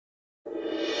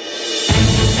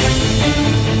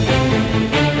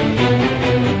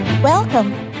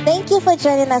Welcome. Thank you for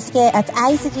joining us here at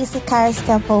ICGC Charis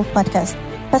Temple Podcast.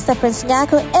 Pastor Prince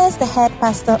Nyako is the head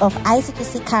pastor of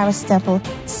ICGC Charis Temple,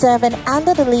 serving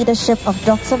under the leadership of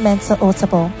Dr. Mensa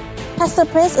Otabil. Pastor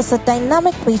Prince is a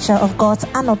dynamic preacher of God's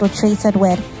unadulterated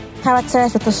word,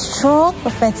 characterized with a strong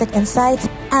prophetic insight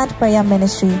and prayer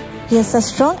ministry. He is a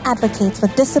strong advocate for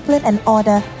discipline and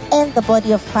order in the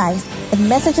body of Christ, with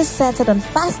messages centered on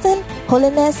fasting,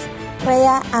 holiness,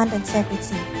 prayer, and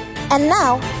integrity. And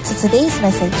now, to today's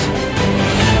message.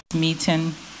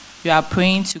 Meeting, we are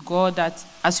praying to God that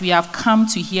as we have come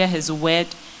to hear His word,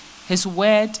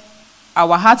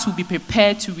 our hearts will be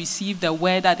prepared to receive the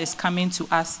word that is coming to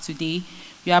us today.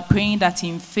 We are praying that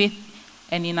in faith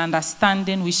and in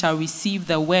understanding we shall receive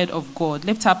the word of God.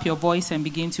 Lift up your voice and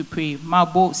begin to pray.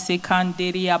 Mabo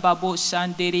sekanderi ababo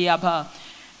shanderi aba.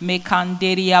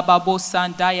 Mekanderi ababo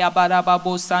sandaya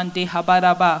barababo sande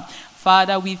habaraba.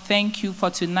 Father, we thank you for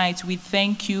tonight. We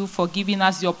thank you for giving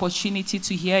us the opportunity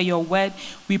to hear your word.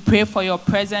 We pray for your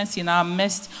presence in our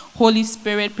midst. Holy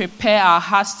Spirit, prepare our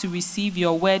hearts to receive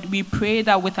your word. We pray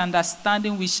that with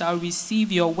understanding we shall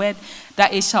receive your word,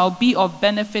 that it shall be of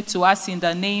benefit to us in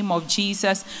the name of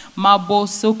Jesus.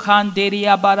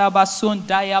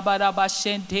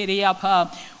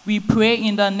 We pray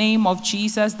in the name of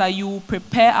Jesus that you will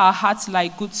prepare our hearts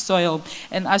like good soil.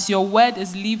 And as your word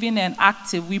is living and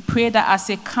active, we pray that as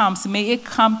it comes, may it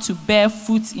come to bear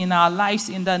fruit in our lives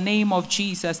in the name of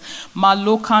Jesus. We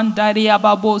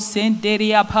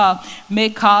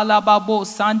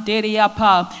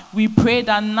pray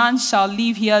that none shall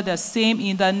leave here the same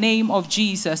in the name of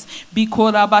Jesus.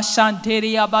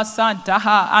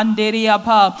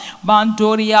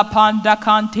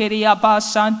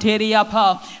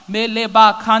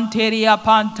 Meleba kanteria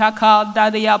pantaka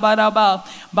daria baraba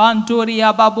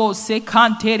bandoria babo se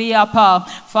kanteria pa.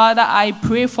 Father, I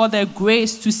pray for the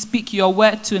grace to speak your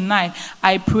word tonight.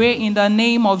 I pray in the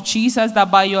name of Jesus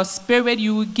that by your spirit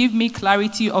you will give me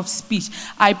clarity of speech.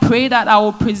 I pray that I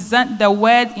will present the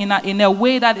word in a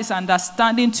way that is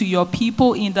understanding to your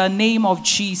people in the name of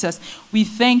Jesus. We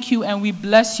thank you and we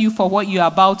bless you for what you are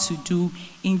about to do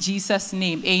in Jesus'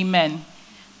 name. Amen.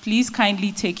 Please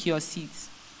kindly take your seats.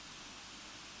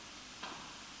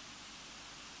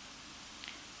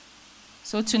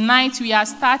 So tonight we are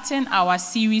starting our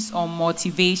series on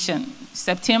motivation.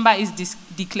 September is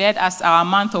declared as our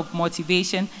month of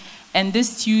motivation, and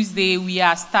this Tuesday we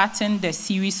are starting the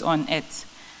series on it.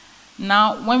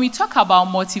 Now, when we talk about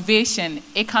motivation,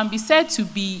 it can be said to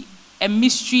be a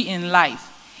mystery in life,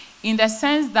 in the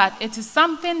sense that it is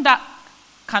something that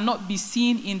cannot be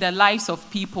seen in the lives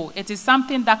of people. It is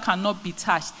something that cannot be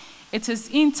touched. It is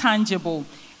intangible.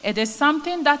 It is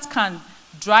something that can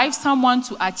drive someone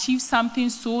to achieve something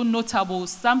so notable,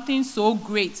 something so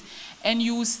great. And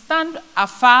you stand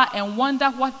afar and wonder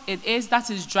what it is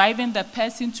that is driving the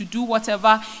person to do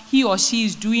whatever he or she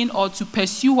is doing, or to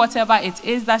pursue whatever it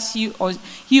is that he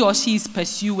or she is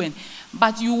pursuing.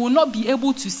 But you will not be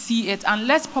able to see it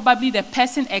unless probably the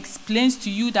person explains to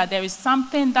you that there is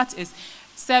something that is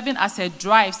serving as a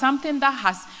drive, something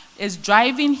that is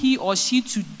driving he or she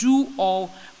to do or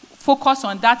focus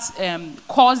on that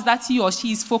cause that he or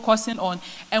she is focusing on,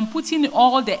 and putting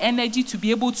all the energy to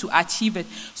be able to achieve it.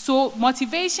 So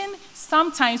motivation,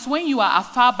 sometimes when you are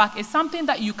afar back, is something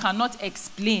that you cannot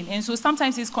explain. And so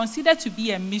sometimes it's considered to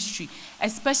be a mystery,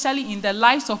 especially in the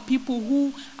lives of people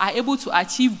who are able to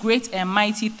achieve great and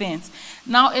mighty things.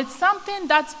 Now, it's something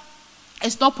that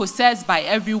is not possessed by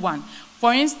everyone.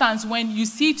 For instance, when you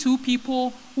see two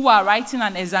people who are writing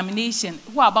an examination,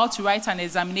 who are about to write an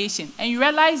examination, and you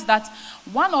realize that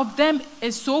one of them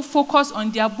is so focused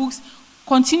on their books,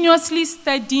 continuously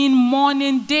studying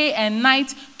morning, day, and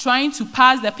night, trying to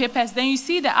pass the papers, then you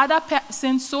see the other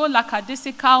person so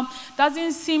lackadaisical,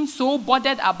 doesn't seem so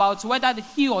bothered about whether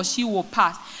he or she will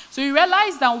pass. So you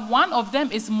realize that one of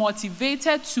them is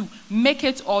motivated to make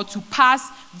it or to pass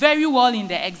very well in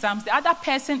the exams. The other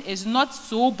person is not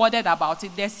so bothered about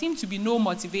it. There seems to be no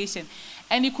motivation.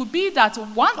 And it could be that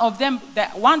one of them, the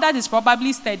one that is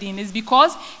probably studying, is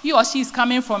because he or she is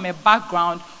coming from a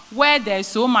background where there is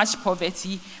so much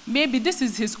poverty. Maybe this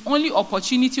is his only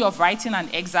opportunity of writing an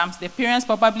exam. The parents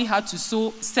probably had to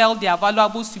sell their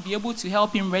valuables to be able to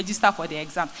help him register for the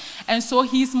exam. And so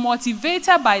he's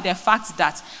motivated by the fact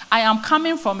that I am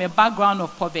coming from a background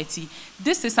of poverty.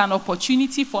 This is an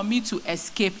opportunity for me to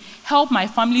escape, help my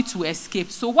family to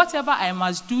escape. So whatever I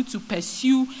must do to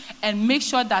pursue and make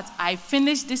sure that I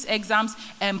finish these exams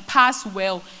and pass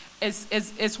well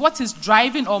is what is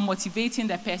driving or motivating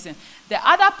the person. The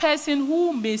other person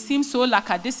who may seem so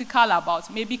lackadaisical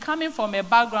about may be coming from a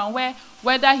background where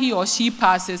whether he or she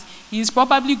passes, he is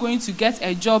probably going to get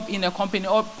a job in a company,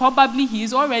 or probably he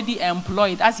is already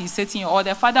employed as he's sitting, or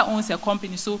the father owns a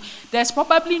company. So there's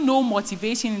probably no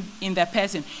motivation in the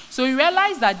person. So you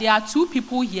realize that there are two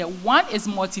people here. One is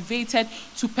motivated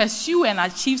to pursue and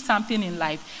achieve something in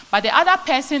life, but the other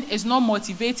person is not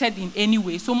motivated in any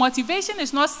way. So motivation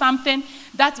is not something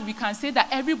that we can say that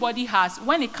everybody has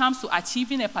when it comes to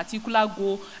achieving a particular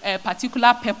goal, a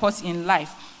particular purpose in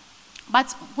life. But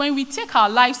when we take our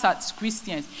lives as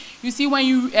Christians, you see, when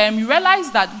you realize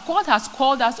that God has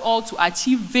called us all to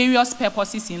achieve various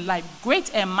purposes in life, great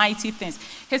and mighty things.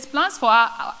 His plans for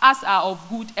us are of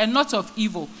good and not of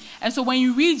evil. And so when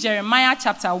you read Jeremiah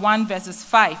chapter 1, verses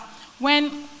 5, when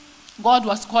God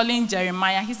was calling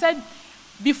Jeremiah, he said,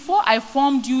 "Before I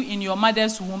formed you in your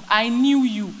mother's womb, I knew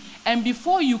you. And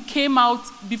before you came out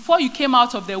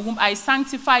of the womb, I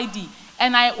sanctified thee.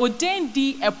 And I ordained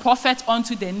thee a prophet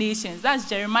unto the nations." That's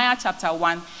Jeremiah chapter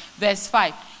 1, verse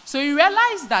 5. So you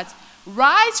realize that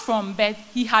right from birth,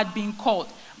 he had been called.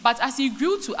 But as he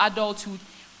grew to adulthood,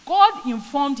 God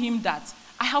informed him that,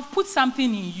 "I have put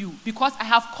something in you because I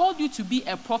have called you to be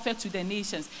a prophet to the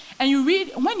nations." And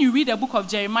when you read the book of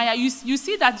Jeremiah, you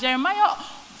see that Jeremiah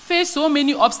faced so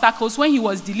many obstacles when he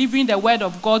was delivering the word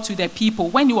of God to the people,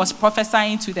 when he was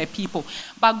prophesying to the people.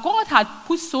 But God had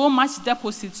put so much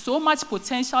deposit, so much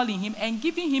potential in him and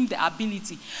giving him the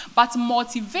ability. But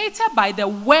motivated by the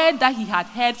word that he had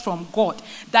heard from God,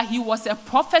 that he was a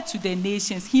prophet to the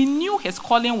nations, he knew his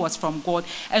calling was from God.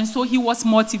 And so he was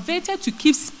motivated to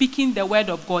keep speaking the word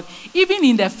of God, even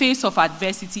in the face of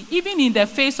adversity, even in the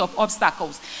face of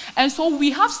obstacles. And so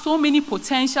we have so many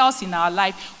potentials in our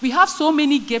life. We have so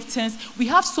many giftings. We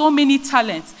have so many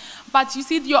talents. But you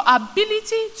see, your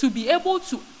ability to be able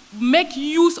to make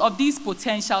use of these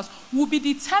potentials will be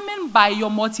determined by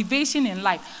your motivation in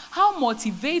life, how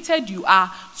motivated you are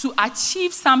to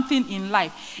achieve something in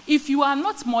life. If you are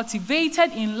not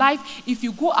motivated in life, if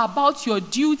you go about your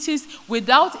duties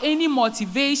without any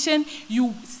motivation,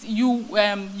 you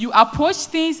approach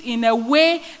things in a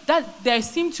way that there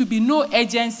seems to be no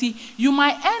urgency, you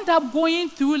might end up going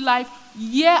through life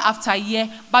year after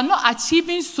year, but not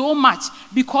achieving so much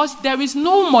because there is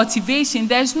no motivation,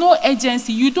 there's no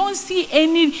urgency. You don't see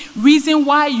any reason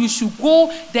why you should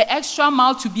go the extra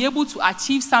mile to be able to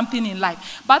achieve something in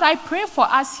life. But I pray for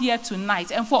us here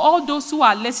tonight and for all those who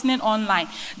are listening online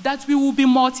that we will be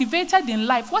motivated in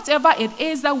life, whatever it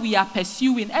is that we are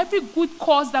pursuing, every good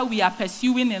cause that we are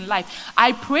pursuing in life.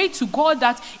 I pray to God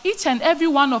that each and every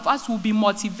one of us will be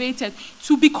motivated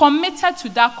to be committed to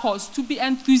that cause, to be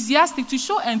enthusiastic, to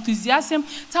show enthusiasm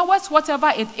towards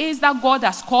whatever it is that God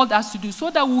has called us to do,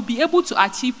 so that we'll be able to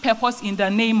achieve purpose in the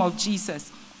name of Jesus.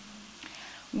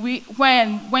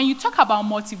 When you talk about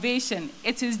motivation,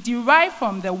 it is derived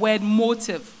from the word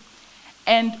motive.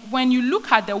 And when you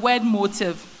look at the word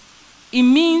motive, it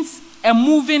means a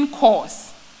moving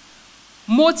cause.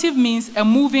 Motive means a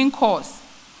moving cause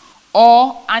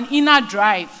or an inner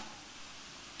drive.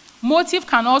 Motive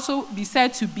can also be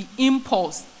said to be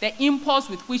impulse, the impulse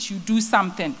with which you do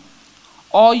something,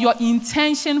 or your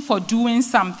intention for doing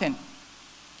something.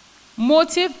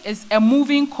 Motive is a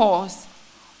moving cause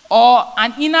or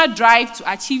an inner drive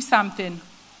to achieve something,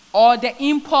 or the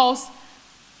impulse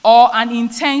or an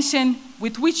intention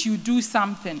with which you do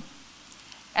something.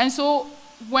 And so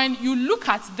when you look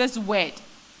at this word,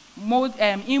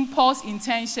 impulse,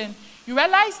 intention, you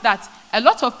realize that a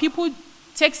lot of people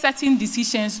take certain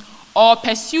decisions or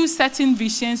pursue certain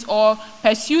visions or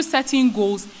pursue certain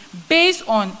goals based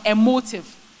on a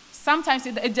motive. Sometimes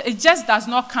it just does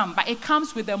not come, but it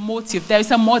comes with a motive. There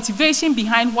is a motivation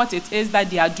behind what it is that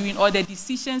they are doing or the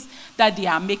decisions that they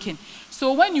are making.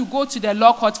 So when you go to the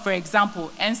law court, for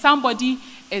example, and somebody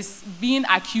is being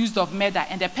accused of murder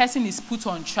and the person is put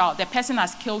on trial, the person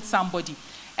has killed somebody,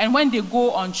 and when they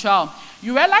go on trial,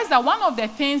 you realize that one of the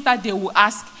things that they will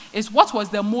ask is, what was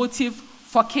the motive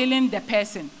for killing the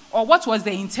person, or what was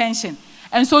the intention?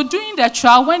 And so during the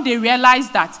trial, when they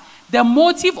realized that the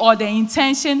motive or the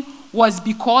intention was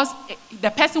because the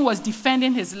person was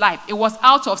defending his life, it was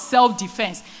out of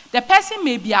self-defense, the person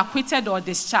may be acquitted or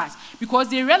discharged because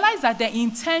they realized that the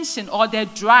intention or the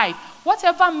drive,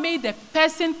 whatever made the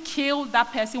person kill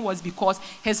that person, was because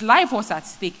his life was at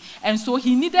stake. And so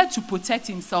he needed to protect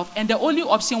himself, and the only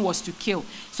option was to kill.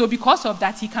 So because of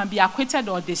that, he can be acquitted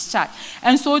or discharged.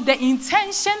 And so the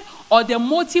intention or the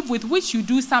motive with which you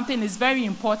do something is very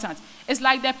important. It's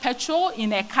like the petrol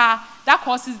in a car that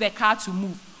causes the car to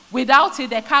move. Without it,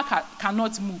 the car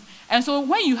cannot move. And so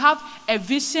when you have a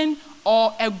vision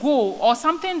or a goal or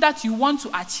something that you want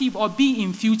to achieve or be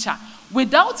in future,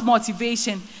 without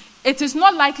motivation, it is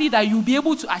not likely that you'll be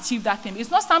able to achieve that thing. It's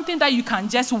not something that you can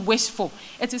just wish for.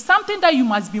 It is something that you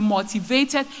must be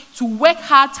motivated to work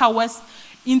hard towards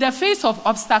in the face of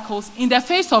obstacles, in the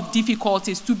face of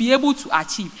difficulties, to be able to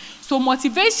achieve. So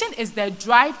motivation is the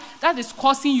drive that is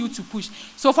causing you to push.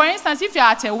 So for instance, if you're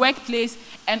at a workplace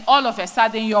and all of a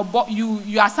sudden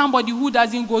you are somebody who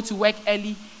doesn't go to work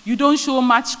early, you don't show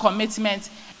much commitment,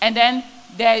 and then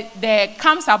there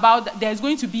comes about there's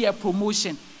going to be a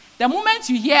promotion. The moment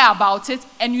you hear about it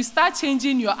and you start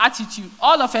changing your attitude,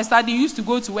 all of a sudden you used to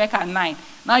go to work at 9.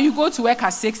 Now you go to work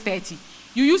at 6:30.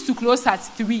 You used to close at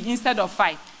 3 instead of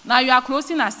 5. Now you are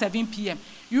closing at 7 p.m.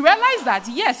 You realize that,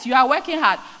 yes, you are working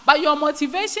hard, but your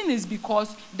motivation is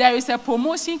because there is a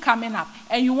promotion coming up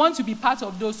and you want to be part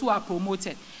of those who are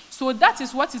promoted. So that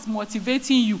is what is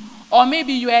motivating you. Or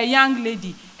maybe you are a young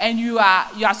lady and you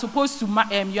are supposed to,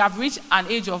 you have reached an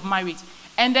age of marriage.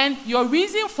 And then your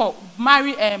reason for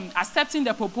accepting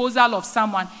the proposal of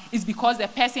someone is because the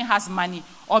person has money,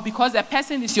 or because the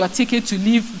person is your ticket to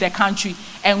leave the country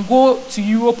and go to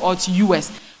Europe or to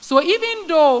US. So even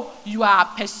though you are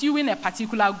pursuing a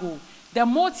particular goal, the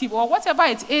motive or whatever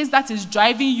it is that is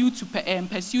driving you to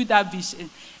pursue that vision,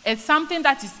 it's something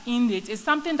that is innate, it's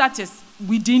something that is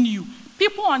within you.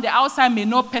 People on the outside may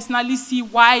not personally see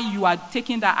why you are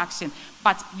taking that action,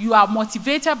 but you are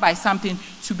motivated by something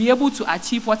to be able to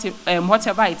achieve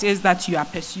whatever it is that you are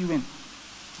pursuing.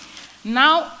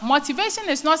 Now, motivation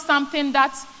is not something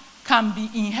that can be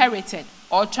inherited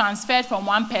or transferred from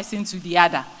one person to the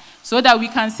other. So that we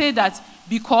can say that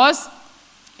because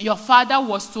your father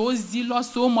was so zealous,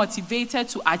 so motivated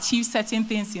to achieve certain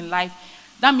things in life,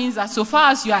 that means that so far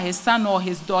as you are his son or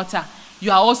his daughter, you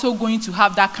are also going to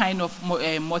have that kind of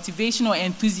motivation or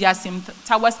enthusiasm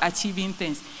towards achieving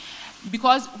things.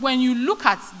 Because when you look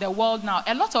at the world now,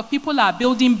 a lot of people are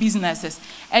building businesses,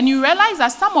 and you realize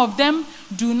that some of them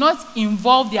do not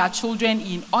involve their children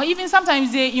in, or even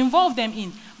sometimes they involve them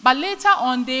in, but later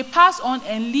on they pass on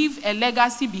and leave a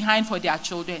legacy behind for their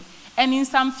children. And in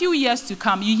some few years to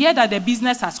come, you hear that the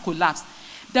business has collapsed.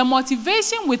 The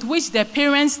motivation with which the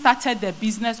parents started the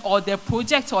business or the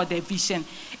project or the vision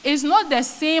is not the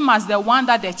same as the one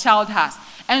that the child has.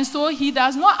 And so he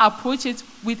does not approach it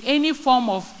with any form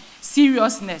of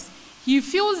seriousness. He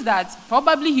feels that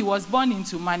probably he was born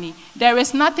into money. There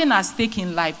is nothing at stake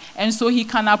in life. And so he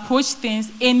can approach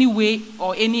things anyway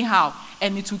or anyhow,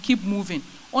 and it will keep moving.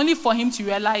 Only for him to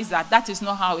realize that that is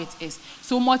not how it is.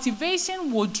 So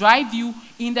motivation will drive you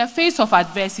in the face of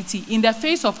adversity, in the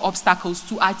face of obstacles,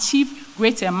 to achieve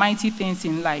great and mighty things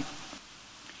in life.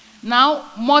 Now,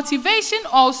 motivation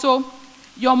also,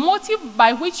 your motive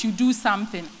by which you do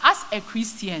something as a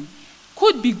Christian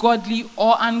could be godly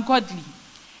or ungodly.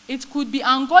 It could be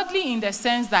ungodly in the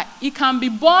sense that it can be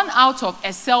born out of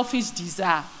a selfish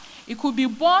desire. It could be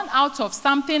born out of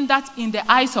something that in the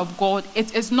eyes of God,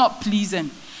 it is not pleasing.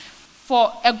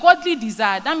 For a godly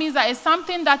desire, that means that it's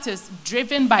something that is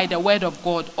driven by the word of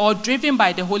God, or driven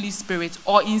by the Holy Spirit,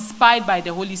 or inspired by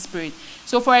the Holy Spirit.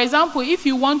 So for example, if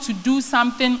you want to do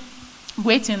something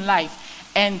great in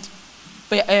life, and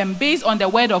based on the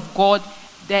word of God,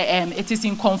 it is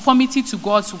in conformity to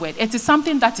God's word. It is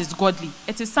something that is godly.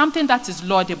 It is something that is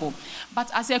laudable. But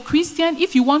as a Christian,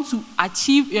 if you want to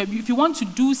achieve, if you want to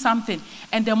do something,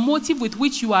 and the motive with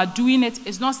which you are doing it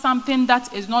is not something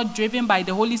that is not driven by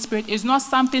the Holy Spirit, is not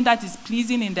something that is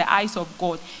pleasing in the eyes of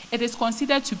God, it is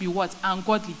considered to be what?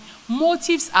 Ungodly.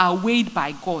 Motives are weighed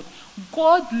by God.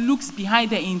 God looks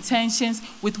behind the intentions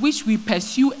with which we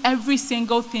pursue every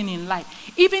single thing in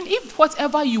life. Even if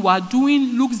whatever you are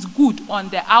doing looks good on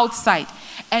the outside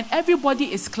and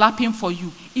everybody is clapping for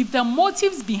you, if the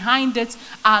motives behind it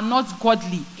are not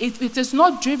godly, if it is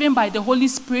not driven by the Holy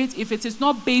Spirit, if it is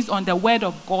not based on the word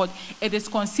of God, it is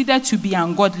considered to be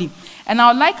ungodly. And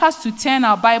I would like us to turn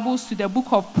our Bibles to the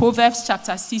book of Proverbs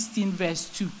chapter 16 verse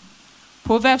 2.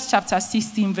 Proverbs chapter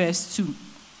 16 verse 2.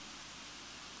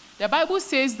 The Bible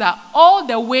says that all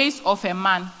the ways of a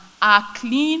man are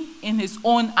clean in his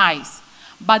own eyes,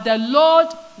 but the Lord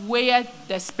weigheth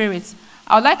the spirits.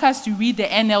 I would like us to read the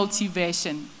NLT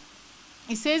version.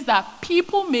 It says that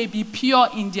people may be pure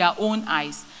in their own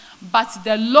eyes, but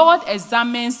the Lord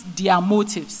examines their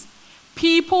motives.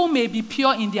 People may be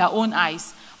pure in their own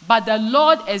eyes, but the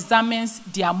Lord examines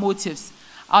their motives.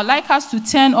 I would like us to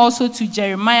turn also to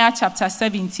Jeremiah chapter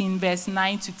 17, verse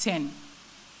 9 to 10.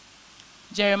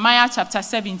 Jeremiah chapter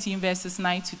 17, verses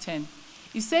 9 to 10.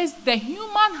 It says, the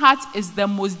human heart is the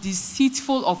most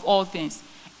deceitful of all things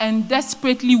and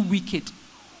desperately wicked.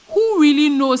 Who really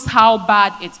knows how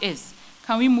bad it is?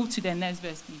 Can we move to the next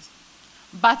verse, please?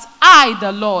 But I,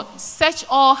 the Lord, search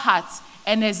all hearts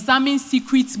and examine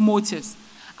secret motives.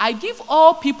 I give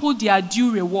all people their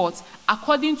due rewards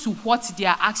according to what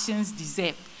their actions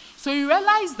deserve. So you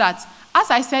realize that,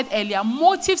 as I said earlier,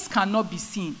 motives cannot be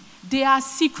seen. They are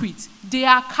secret. They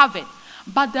are covered.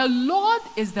 But the Lord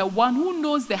is the one who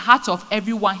knows the heart of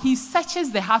everyone. He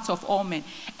searches the heart of all men.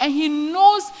 And he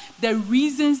knows the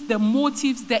reasons, the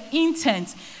motives, the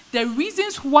intent, the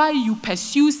reasons why you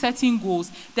pursue certain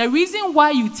goals, the reason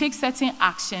why you take certain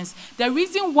actions, the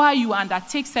reason why you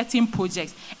undertake certain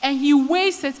projects. And he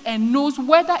weighs it and knows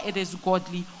whether it is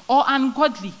godly or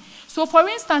ungodly. So for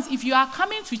instance, if you are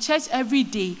coming to church every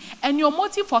day and your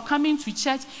motive for coming to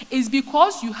church is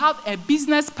because you have a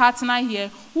business partner here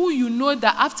who you know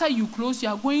that after you close, you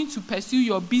are going to pursue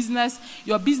your business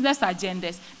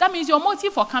agendas. That means your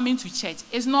motive for coming to church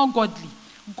is not godly.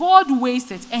 God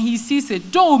weighs it and he sees it,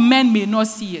 though men may not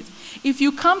see it. If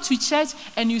you come to church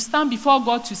and you stand before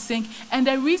God to sing, and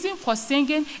the reason for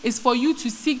singing is for you to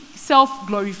seek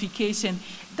self-glorification,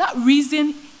 that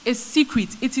reason is secret.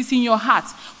 It is in your heart.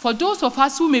 For those of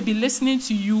us who may be listening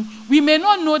to you, we may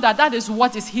not know that that is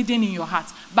what is hidden in your heart,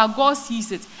 but God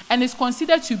sees it and is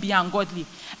considered to be ungodly.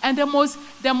 And the most,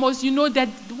 that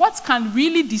what can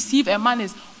really deceive a man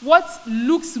is what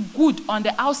looks good on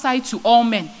the outside to all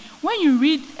men. When you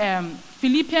read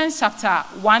Philippians chapter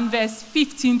 1, verse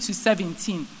 15 to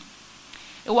 17,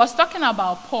 it was talking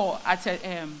about Paul.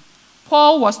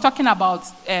 Paul was talking about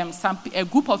a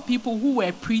group of people who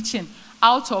were preaching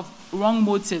out of wrong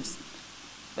motives.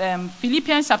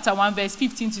 Philippians chapter 1, verse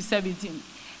 15 to 17.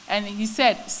 And he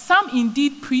said, some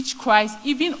indeed preach Christ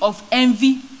even of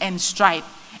envy and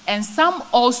strife, and some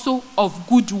also of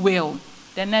goodwill.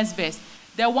 The next verse.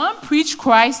 The one preach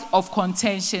Christ of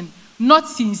contention, not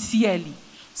sincerely,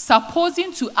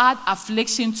 supposing to add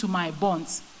affliction to my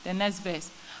bonds. The next verse.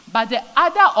 But the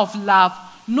other of love,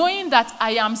 knowing that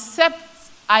I am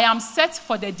set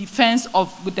for the defense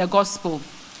of the gospel.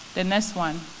 The next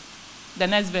one. The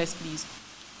next verse, please.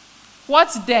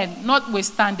 What then,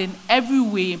 notwithstanding every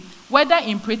way, whether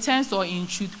in pretense or in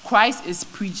truth, Christ is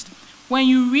preached. When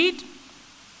you read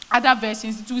other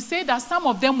versions, it will say that some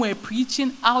of them were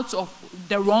preaching out of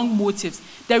the wrong motives.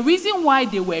 The reason why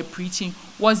they were preaching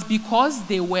was because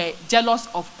they were jealous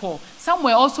of Paul. Some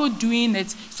were also doing it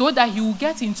so that he would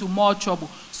get into more trouble.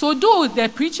 So though the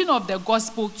preaching of the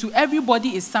gospel to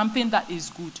everybody is something that is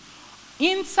good,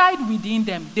 inside within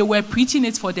them, they were preaching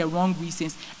it for the wrong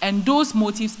reasons. And those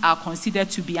motives are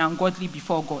considered to be ungodly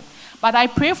before God. But I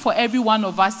pray for every one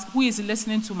of us who is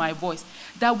listening to my voice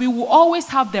that we will always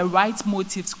have the right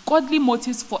motives, godly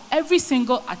motives for every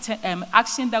single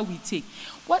action that we take.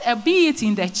 Be it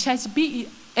in the church, be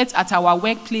it at our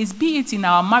workplace, be it in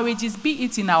our marriages, be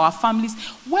it in our families,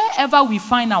 wherever we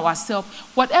find ourselves,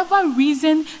 whatever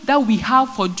reason that we have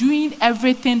for doing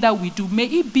everything that we do, may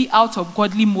it be out of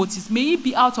godly motives, may it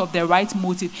be out of the right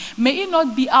motive, may it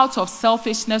not be out of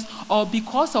selfishness or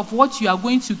because of what you are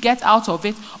going to get out of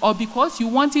it or because you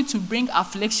wanted to bring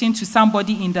affliction to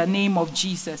somebody in the name of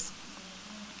Jesus.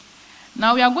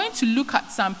 Now we are going to look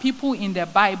at some people in the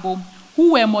Bible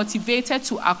who were motivated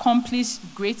to accomplish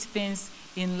great things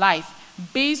in life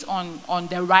based on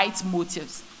the right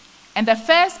motives. And the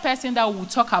first person that we'll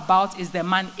talk about is the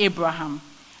man Abraham.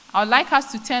 I would like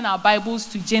us to turn our Bibles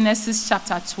to Genesis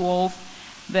chapter 12,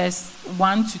 verse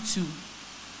 1 to 2.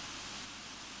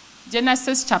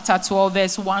 Genesis chapter 12,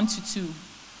 verse 1 to 2.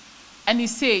 And it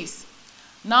says,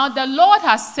 Now the Lord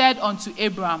has said unto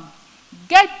Abraham,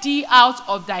 Get thee out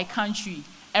of thy country,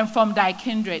 and from thy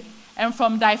kindred, and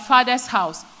from thy father's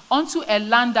house, unto a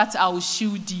land that I will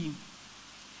shew thee.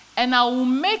 And I will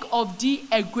make of thee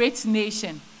a great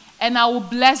nation, and I will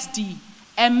bless thee,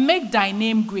 and make thy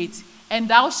name great, and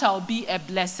thou shalt be a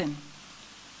blessing.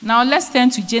 Now let's turn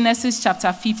to Genesis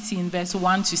chapter 15, verse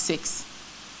 1 to 6.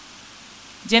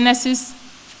 Genesis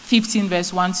 15,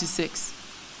 verse 1 to 6.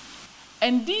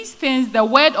 And these things the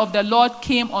word of the Lord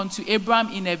came unto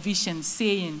Abram in a vision,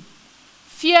 saying,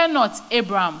 Fear not,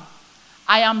 Abram,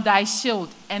 I am thy shield,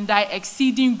 and thy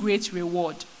exceeding great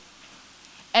reward.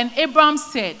 And Abram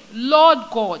said, Lord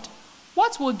God,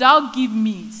 what wilt thou give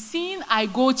me, seeing I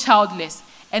go childless,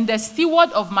 and the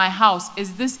steward of my house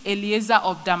is this Eliezer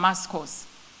of Damascus?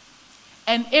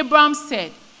 And Abram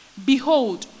said,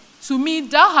 Behold, to me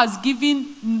thou hast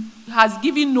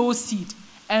given no seed,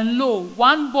 and lo,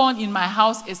 one born in my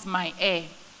house is my heir.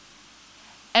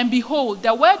 And behold,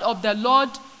 the word of the Lord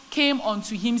came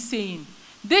unto him, saying,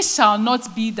 This shall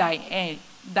not be thy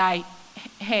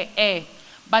heir,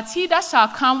 but he that shall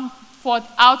come forth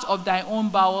out of thy own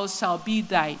bowels shall be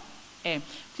thy heir.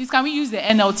 Please, can we use the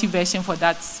NLT version for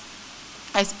that?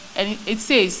 And it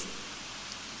says,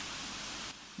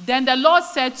 Then the Lord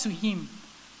said to him,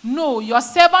 no, your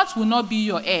servant will not be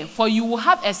your heir, for you will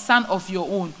have a son of your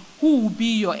own, who will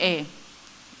be your heir.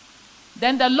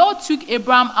 Then the Lord took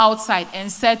Abraham outside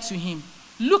and said to him,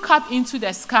 look up into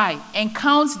the sky and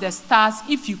count the stars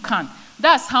if you can.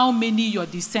 That's how many your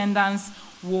descendants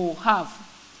will have.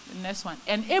 The next one.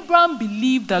 And Abraham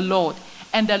believed the Lord,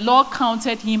 and the Lord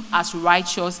counted him as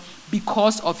righteous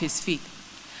because of his faith.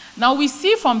 Now we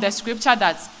see from the scripture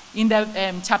that in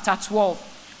the chapter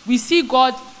 12, we see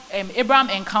Abraham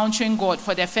encountering God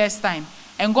for the first time,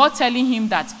 and God telling him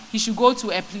that he should go to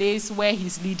a place where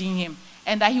he's leading him,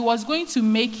 and that he was going to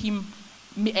make him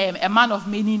a man of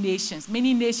many nations.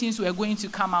 Many nations were going to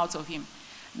come out of him.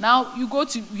 Now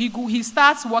he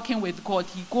starts working with God.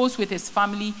 He goes with his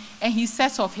family, and he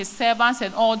sets off his servants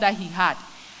and all that he had.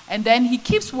 And then he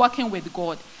keeps working with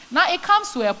God. Now it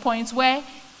comes to a point where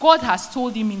God has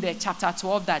told him in the chapter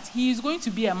 12 that he is going to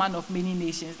be a man of many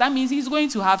nations. That means he's going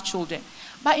to have children.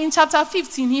 But in chapter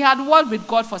 15, he had worked with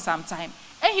God for some time,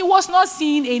 and he was not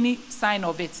seeing any sign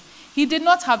of it. He did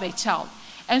not have a child.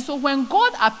 And so when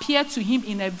God appeared to him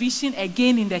in a vision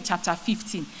again in the chapter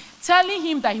 15, telling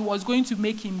him that he was going to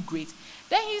make him great,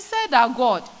 then he said that,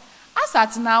 God, as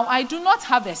at now, I do not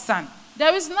have a son.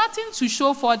 There is nothing to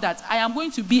show for that I am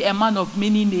going to be a man of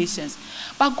many nations.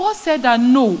 But God said that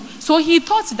no. So he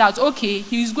thought that, okay,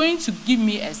 he is going to give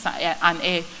me an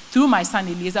heir through my son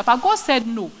Eliezer. But God said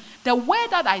no. The word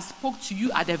that I spoke to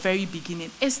you at the very beginning,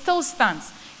 it still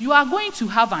stands. You are going to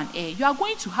have an heir. You are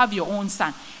going to have your own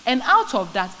son. And out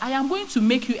of that, I am going to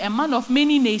make you a man of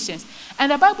many nations.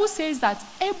 And the Bible says that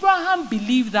Abraham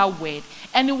believed that word,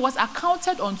 and it was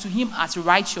accounted unto him as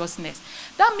righteousness.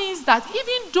 That means that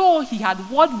even though he had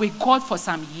walked with God for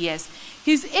some years,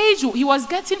 his age, he was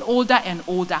getting older and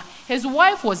older. His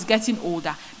wife was getting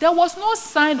older. There was no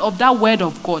sign of that word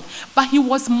of God, but he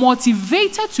was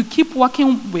motivated to keep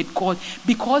working with God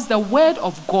because the word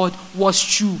of God was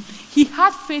true. He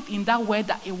had faith in that word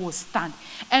that it will stand.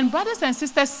 And brothers and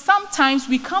sisters, sometimes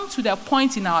we come to the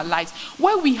point in our lives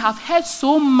where we have heard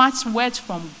so much word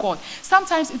from God.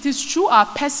 Sometimes it is through our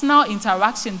personal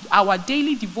interaction, our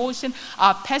daily devotion,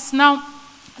 our personal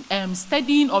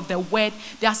studying of the word.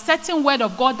 There are certain word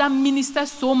of God that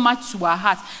ministers so much to our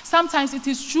hearts. Sometimes it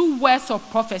is through words of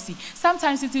prophecy.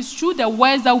 Sometimes it is through the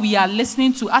words that we are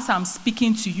listening to as I'm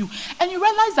speaking to you. And you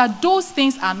realize that those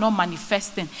things are not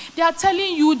manifesting. They are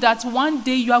telling you that one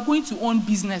day you are going to own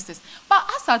businesses. But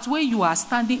as at where you are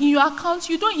standing in your account,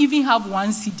 you don't even have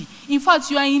one CD. In fact,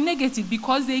 you are in negative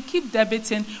because they keep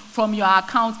debiting from your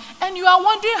account. And you are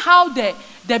wondering how the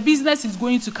business is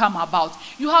going to come about.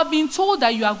 You have been told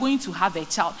that you are going to have a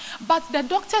child, but the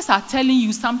doctors are telling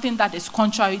you something that is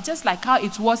contrary, just like how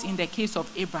it was in the case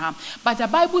of Abraham. But the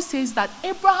Bible says that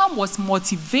Abraham was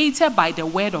motivated by the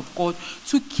word of God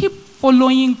to keep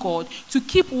following God, to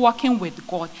keep working with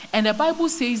God. And the Bible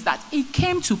says that it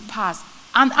came to pass,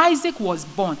 and Isaac was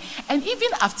born. And even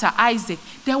after Isaac,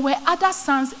 there were other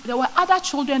sons, there were other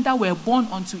children that were born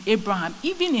unto Abraham,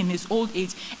 even in his old age.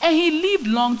 And he lived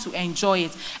long to enjoy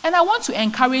it. And I want to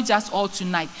encourage us all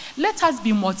tonight. Let us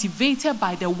be motivated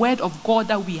by the word of God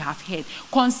that we have heard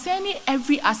concerning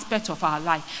every aspect of our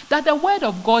life. That the word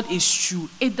of God is true.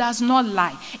 It does not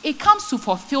lie. It comes to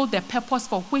fulfill the purpose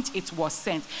for which it was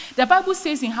sent. The Bible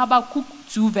says in Habakkuk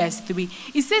 2 verse 3,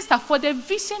 it says that for the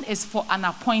vision is for an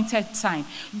appointed time.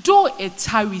 Though it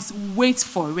tarries, wait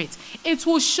for it. It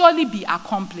will surely be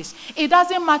accomplished. It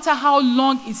doesn't matter how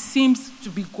long it seems to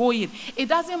be going. It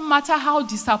doesn't matter how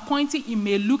disappointing it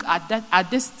may look at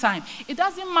this time. It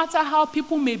doesn't matter how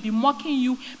people may be mocking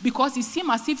you because it seems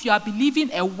as if you are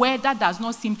believing a word that does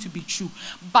not seem to be true.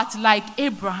 But like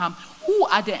Abraham, who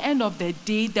at the end of the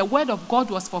day, the word of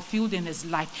God was fulfilled in his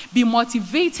life. Be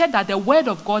motivated that the word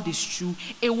of God is true.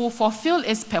 It will fulfill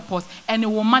its purpose and it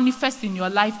will manifest in your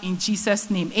life in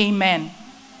Jesus' name. Amen.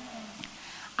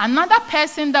 Another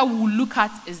person that we'll look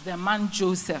at is the man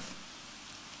Joseph.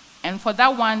 And for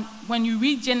that one, when you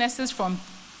read Genesis from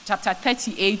chapter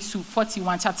 38 to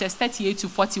 41, chapters 38 to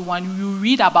 41, you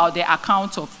read about the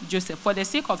account of Joseph. For the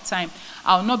sake of time,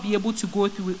 I'll not be able to go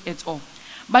through it all.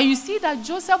 But you see that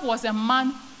Joseph was a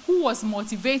man who was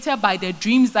motivated by the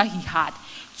dreams that he had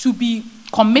to be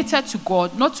committed to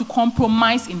God, not to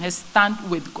compromise in his stand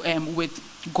with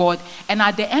God. And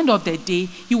at the end of the day,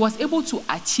 he was able to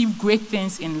achieve great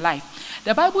things in life.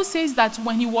 The Bible says that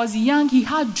when he was young, he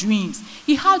had dreams.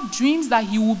 He had dreams that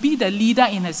he would be the leader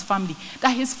in his family, that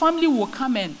his family will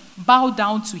come and bow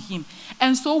down to him.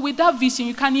 And so with that vision,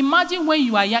 you can imagine when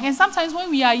you are young. And sometimes when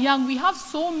we are young, we have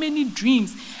so many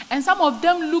dreams. And some of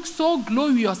them look so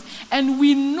glorious. And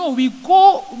we know,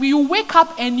 we wake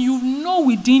up and you know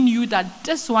within you that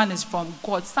this one is from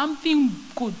God. Something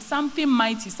good, something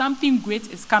mighty, something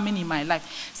great is coming in my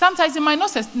life. Sometimes it might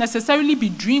not necessarily be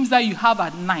dreams that you have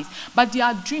at night, but they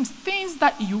are dreams, things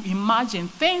that you imagine,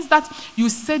 things that you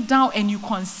sit down and you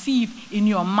conceive in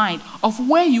your mind of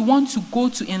where you want to go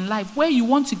to in life, where you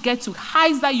want to get to,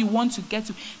 heights that you want to get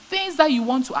to, things that you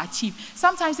want to achieve.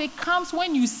 Sometimes it comes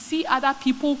when you see other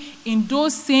people in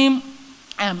those same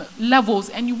levels,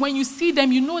 and when you see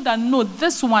them, you know that, no,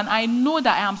 this one, I know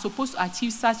that I am supposed to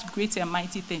achieve such great and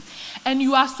mighty things. And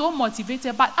you are so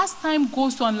motivated. But as time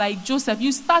goes on, like Joseph,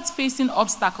 you start facing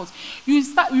obstacles. You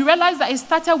realize that it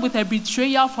started with a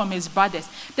betrayal from his brothers,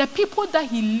 the people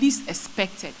that he least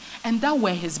expected. And that were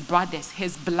his brothers,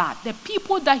 his blood. The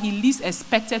people that he least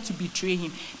expected to betray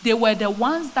him. They were the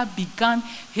ones that began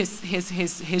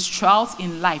his trials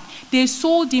in life. They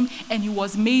sold him and he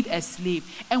was made a slave.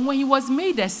 And when he was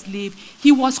made a slave,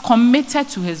 he was committed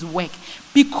to his work.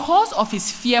 Because of his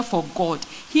fear for God,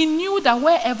 he knew that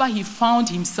wherever he found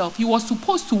himself, he was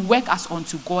supposed to work as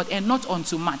unto God and not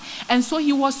unto man. And so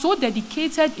he was so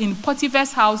dedicated in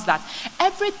Potiphar's house that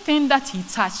everything that he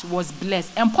touched was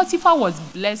blessed. And Potiphar was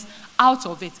blessed out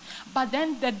of it. But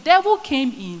then the devil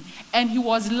came in and he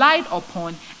was lied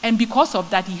upon. And because of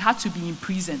that, he had to be in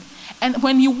prison. And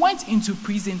when he went into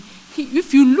prison,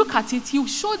 if you look at it, he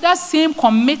showed that same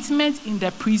commitment in the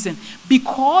prison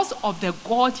because of the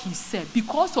God he served,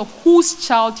 because of whose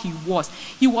child he was.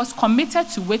 He was committed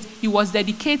to it, he was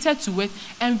dedicated to it,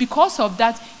 and because of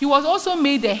that, he was also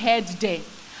made the head there.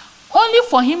 Only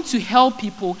for him to help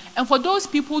people and for those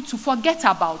people to forget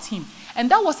about him. And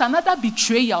that was another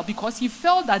betrayal because he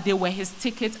felt that they were his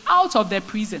ticket out of the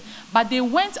prison. But they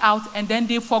went out and then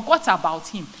they forgot about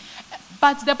him.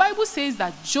 But the Bible says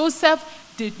that Joseph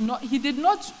did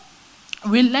not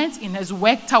relent in his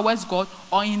work towards God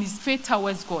or in his faith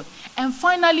towards God. And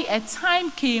finally, a time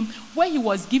came where he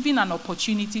was given an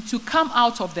opportunity to come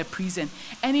out of the prison.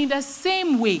 And in the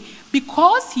same way,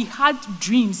 because he had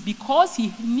dreams, because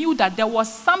he knew that there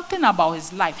was something about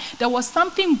his life, there was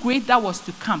something great that was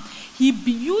to come, he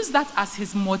used that as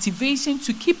his motivation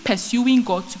to keep pursuing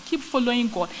God, to keep following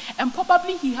God. And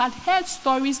probably he had heard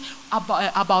stories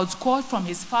about God from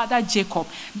his father Jacob,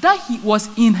 that he was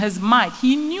in his mind.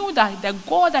 He knew that the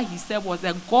God that he served was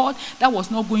a God that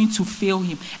was not going to fail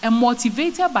him. And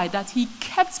motivated by that, he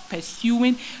kept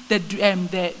pursuing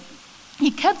he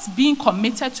kept being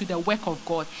committed to the work of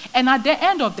God. And at the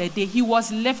end of the day, he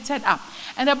was lifted up.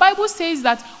 And the Bible says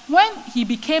that when he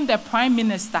became the prime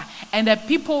minister and the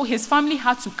people, his family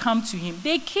had to come to him,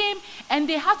 they came and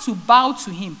they had to bow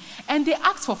to him and they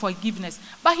asked for forgiveness.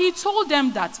 But he told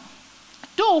them that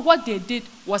though what they did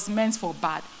was meant for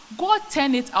bad, God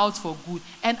turned it out for good.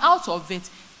 And out of it,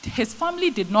 his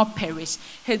family did not perish.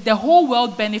 The whole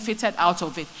world benefited out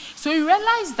of it. So he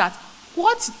realized that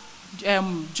what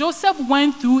Joseph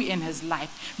went through in his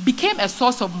life became a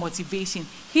source of motivation.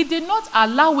 He did not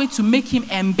allow it to make him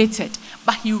embittered,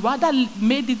 but he rather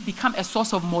made it become a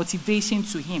source of motivation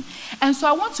to him. And so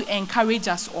I want to encourage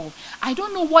us all. I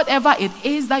don't know whatever it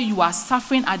is that you are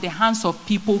suffering at the hands of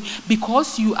people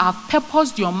because you have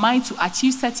purposed your mind to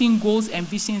achieve certain goals and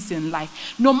visions in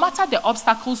life. No matter the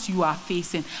obstacles you are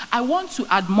facing, I want to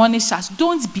admonish us,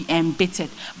 don't be embittered,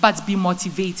 but be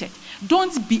motivated.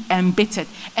 Don't be embittered.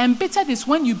 Embittered is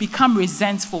when you become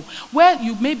resentful, where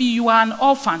maybe you are an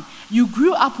orphan. You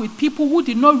grew up with people who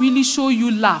did not really show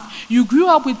you love. You grew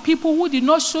up with people who did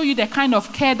not show you the kind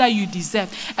of care that you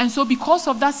deserve. And so because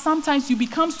of that, sometimes you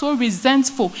become so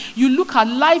resentful. You look at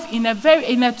life in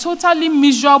a totally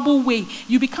miserable way.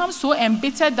 You become so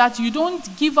embittered that you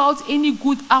don't give out any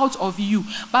good out of you.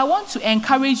 But I want to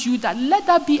encourage you that let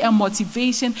that be a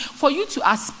motivation for you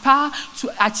to aspire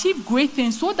to achieve great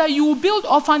things so that you will build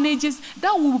orphanages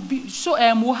that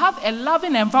will have a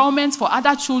loving environment for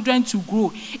other children to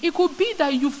grow. It could be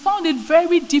that you found it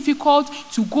very difficult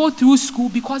to go through school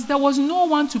because there was no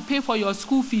one to pay for your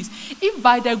school fees. If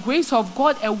by the grace of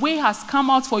God a way has come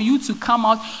out for you to come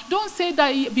out, don't say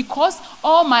that because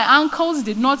all my uncles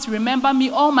did not remember me,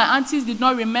 all my aunties did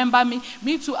not remember me,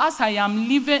 me too, as I am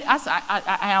living, as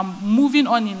I am moving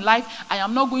on in life, I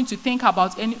am not going to think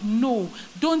about any. No,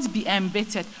 Don't be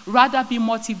embittered. Rather be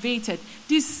motivated.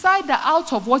 Decide that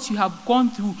out of what you have gone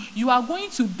through, you are going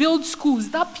to build schools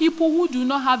that people who do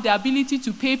not have the ability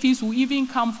to pay fees will even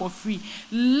come for free.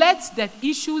 Let the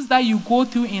issues that you go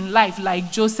through in life,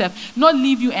 like Joseph, not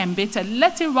leave you embittered.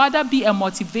 Let it rather be a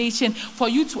motivation for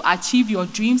you to achieve your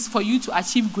dreams, for you to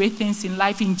achieve great things in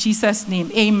life, in Jesus'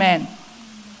 name. Amen.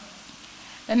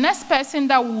 The next person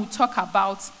that we will talk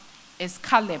about is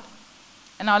Caleb.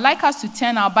 And I would like us to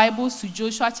turn our Bibles to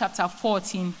Joshua chapter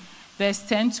 14, verse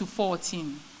 10 to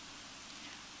 14.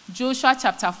 Joshua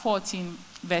chapter 14,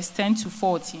 verse 10 to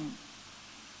 14.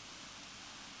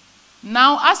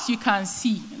 Now, as you can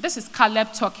see, this is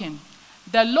Caleb talking.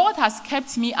 The Lord has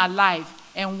kept me alive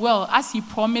and well, as he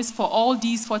promised, for all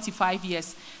these 45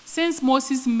 years, since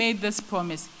Moses made this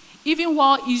promise, even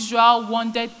while Israel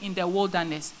wandered in the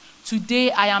wilderness.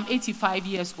 Today, I am 85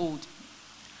 years old.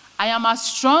 I am as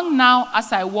strong now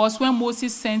as I was when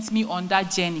Moses sent me on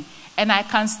that journey, and I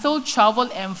can still travel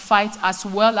and fight as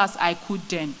well as I could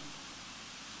then.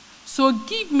 So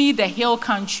give me the hill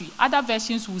country, other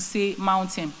versions will say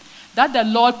mountain, that the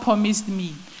Lord promised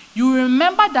me. You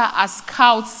remember that as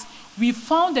scouts, we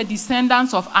found the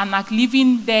descendants of Anak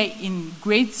living there in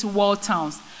great walled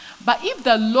towns. But if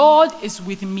the Lord is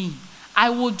with me, I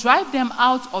will drive them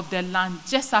out of the land,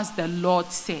 just as the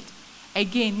Lord said.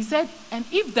 Again, he said, and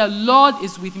if the Lord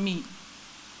is with me,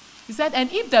 he said, and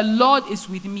if the Lord is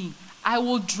with me, I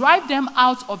will drive them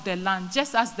out of the land,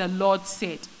 just as the Lord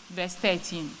said. Verse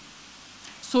 13.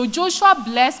 So Joshua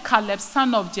blessed Caleb,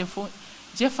 son of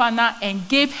Jephunneh, and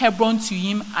gave Hebron to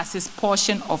him as his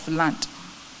portion of land.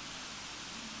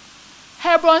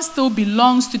 Hebron still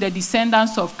belongs to the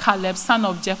descendants of Caleb, son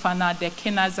of Jephunneh, the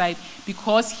Kenizzite,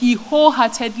 because he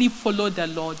wholeheartedly followed the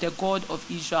Lord, the God of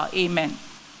Israel. Amen.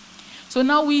 So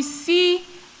now we see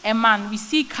a man, we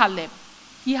see Caleb.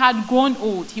 He had grown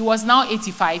old. He was now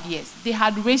 85 years. They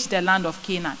had reached the land of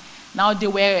Canaan. Now they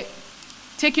were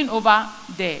taking over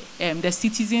the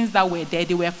citizens that were there.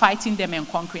 They were fighting them and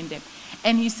conquering them.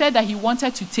 And he said that he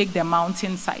wanted to take the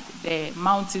mountainside, the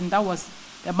mountain that was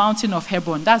the mountain of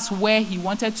Hebron. That's where he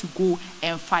wanted to go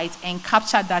and fight and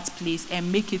capture that place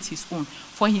and make it his own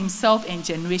for himself and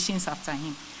generations after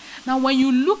him. Now, when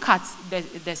you look at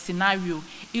the scenario,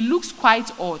 it looks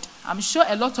quite odd. I'm sure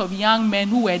a lot of young men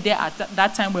who were there at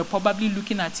that time were probably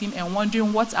looking at him and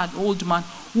wondering what an old man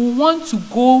who want to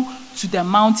go to the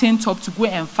mountaintop to go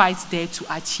and fight there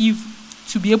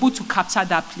to be able to capture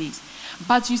that place.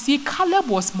 But you see, Caleb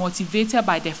was motivated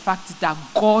by the fact that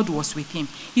God was with him.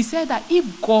 He said that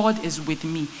if God is with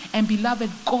me, and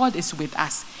beloved, God is with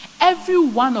us. Every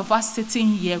one of us sitting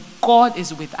here, God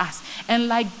is with us. And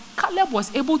like Caleb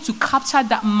was able to capture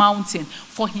that mountain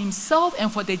for himself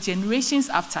and for the generations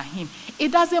after him.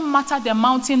 It doesn't matter the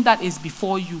mountain that is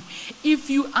before you. If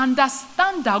you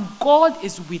understand that God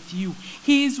is with you,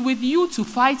 he is with you to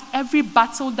fight every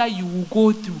battle that you will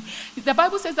go through. The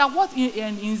Bible says that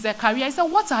in Zechariah, it said,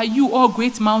 what are you, O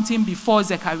great mountain, before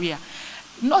Zechariah?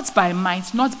 Not by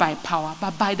might, not by power,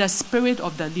 but by the Spirit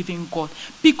of the living God.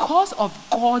 Because of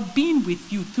God being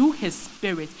with you through his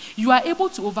Spirit, you are able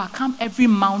to overcome every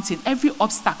mountain, every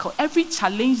obstacle, every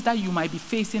challenge that you might be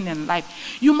facing in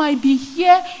life. You might be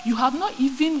here, you have not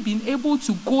even been able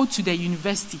to go to the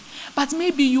university, but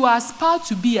maybe you are aspired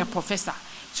to be a professor,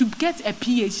 to get a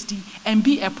PhD and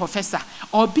be a professor,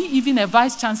 or be even a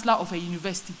vice chancellor of a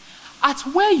university. At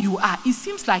where you are, it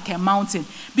seems like a mountain,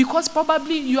 because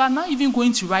probably you are not even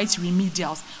going to write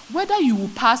remedials. Whether you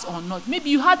will pass or not, maybe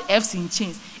you had F's in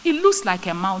chains. It looks like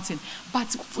a mountain.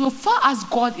 But so far as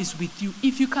God is with you,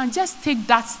 if you can just take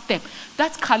that step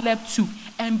that Caleb took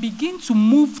and begin to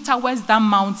move towards that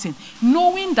mountain,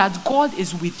 knowing that God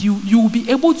is with you, you will be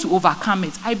able to overcome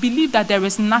it. I believe that there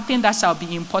is nothing that shall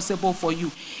be impossible for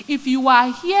you. If you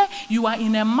are here, you are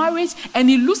in a marriage, and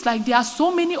it looks like there are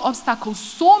so many obstacles,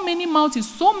 so many mountains,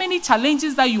 so many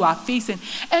challenges that you are facing,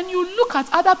 and you look at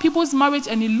other people's marriage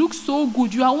and it looks so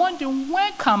good, you are wondering,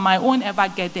 when can my own ever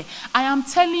get there? I am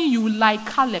telling you, like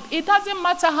Caleb, it doesn't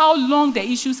matter how long the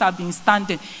issues have been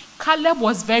standing. Caleb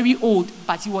was very old,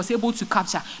 but he was able to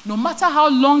capture. No matter how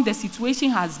long the situation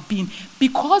has been,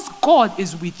 because God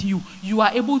is with you, you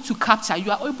are able to capture, you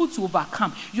are able to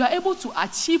overcome, you are able to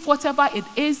achieve whatever it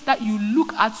is that you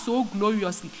look at so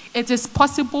gloriously. It is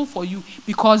possible for you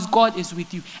because God is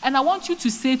with you. And I want you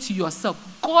to say to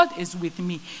yourself, God is with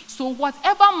me. So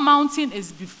whatever mountain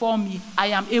is before me, I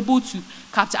am able to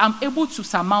capture, I'm able to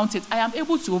surmount it, I am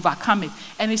able to overcome it,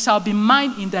 and it shall be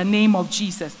mine in the name of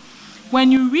Jesus. When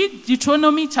you read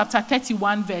Deuteronomy chapter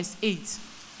 31 verse 8,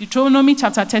 Deuteronomy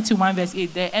chapter 31 verse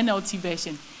 8, the NLT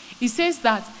version, it says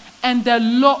that, And the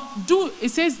Lord, it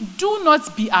says, do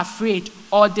not be afraid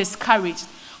or discouraged,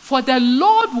 for the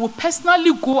Lord will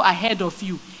personally go ahead of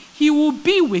you. He will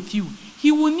be with you.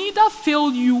 He will neither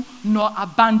fail you nor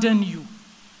abandon you.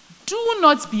 Do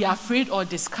not be afraid or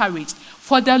discouraged,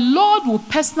 for the Lord will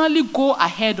personally go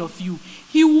ahead of you.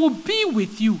 He will be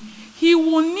with you. He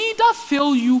will neither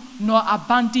fail you nor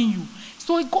abandon you.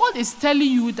 So God is telling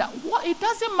you that it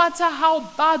doesn't matter how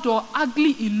bad or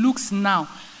ugly it looks now.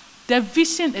 The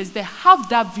vision is there. Have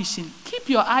that vision. Keep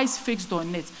your eyes fixed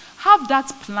on it. Have that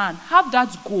plan. Have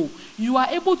that goal. You are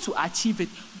able to achieve it.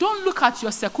 Don't look at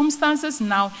your circumstances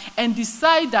now and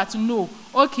decide that, no,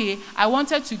 okay, I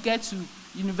wanted to get to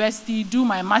university, do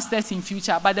my master's in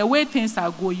future, but the way things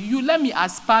are going, you let me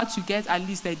aspire to get at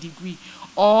least a degree.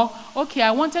 Or, okay,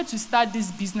 I wanted to start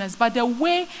this business, but the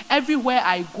way everywhere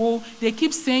I go, they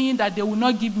keep saying that they will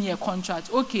not give me a contract.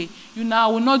 Okay, I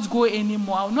will not go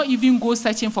anymore. I will not even go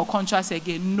searching for contracts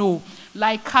again. No.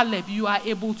 Like Caleb, you are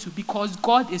able to, because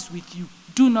God is with you.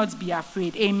 Do not be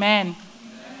afraid. Amen.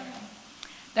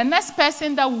 The next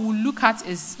person that we will look at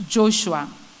is Joshua.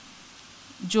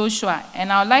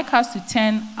 And I would like us to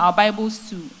turn our Bibles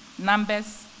to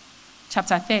Numbers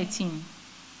chapter 13.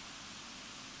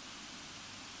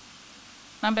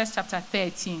 Numbers chapter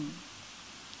 13.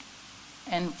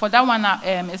 And for that one,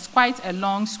 it's quite a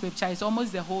long scripture. It's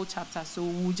almost the whole chapter. So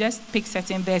we'll just pick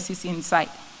certain verses inside.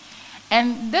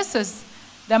 And this is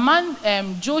the man,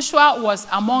 Joshua was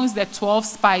amongst the 12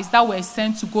 spies that were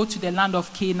sent to go to the land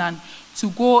of Canaan, to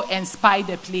go and spy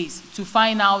the place, to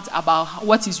find out about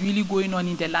what is really going on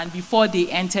in the land before they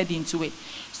entered into it.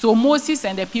 So Moses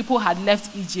and the people had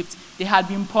left Egypt. They had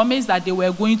been promised that they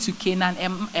were going to Canaan,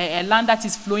 a land that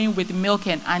is flowing with milk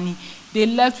and honey. They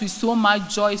left with so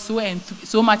much joy,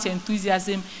 so much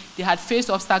enthusiasm. They had faced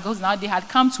obstacles. Now they had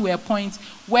come to a point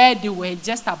where they were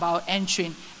just about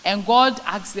entering. And God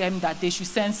asked them that they should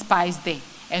send spies there.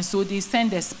 And so they sent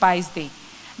the spies there.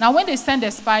 Now when they sent the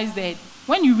spies there,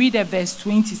 when you read verse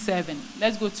 27,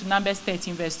 let's go to Numbers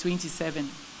 13, verse 27.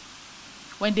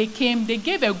 When they came, they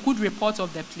gave a good report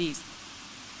of the place.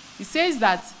 It says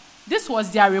that this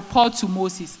was their report to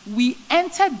Moses. We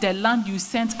entered the land you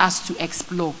sent us to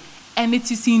explore, and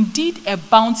it is indeed a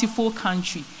bountiful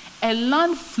country, a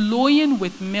land flowing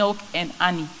with milk and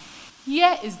honey.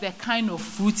 Here is the kind of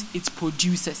fruit it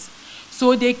produces.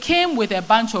 So they came with a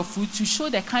bunch of fruit to show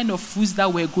the kind of fruits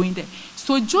that were going there.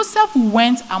 So Joseph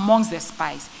went amongst the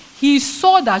spies. He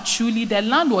saw that truly the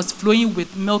land was flowing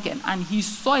with milk and he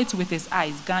saw it with his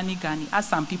eyes, gani, as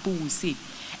some people will say.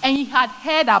 And he had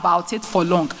heard about it for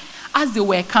long. As they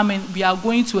were coming, we are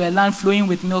going to a land flowing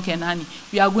with milk and honey.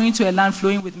 We are going to a land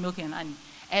flowing with milk and honey.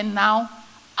 And now,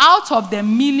 out of the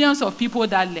millions of people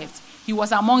that left, he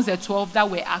was amongst the 12 that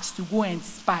were asked to go and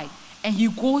spy. And he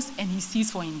goes and he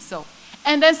sees for himself.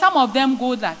 And then some of them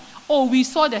go that, oh, we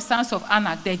saw the sons of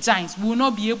Anak, the giants. We will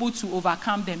not be able to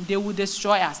overcome them. They will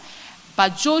destroy us.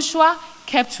 But Joshua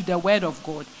kept to the word of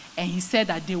God. And he said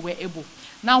that they were able.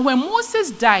 Now, when Moses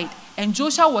died, and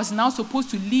Joshua was now supposed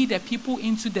to lead the people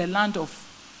into the land of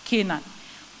Canaan,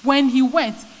 when he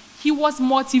went, he was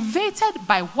motivated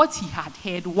by what he had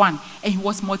heard, one, and he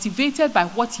was motivated by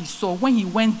what he saw when he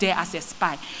went there as a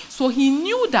spy. So he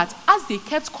knew that as they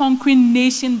kept conquering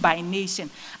nation by nation,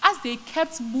 as they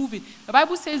kept moving, the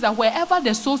Bible says that wherever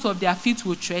the soles of their feet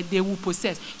will tread, they will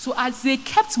possess. So as they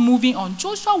kept moving on,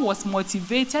 Joshua was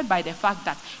motivated by the fact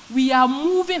that we are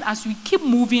moving, as we keep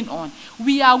moving on,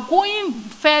 we are going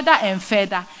further and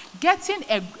further, getting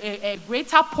a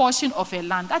greater portion of a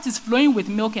land that is flowing with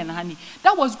milk and honey,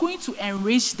 that was going to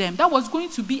enrich them, that was going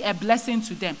to be a blessing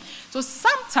to them. So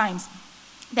sometimes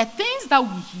the things that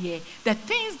we hear, the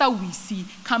things that we see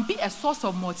can be a source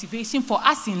of motivation for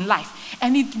us in life.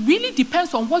 And it really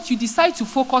depends on what you decide to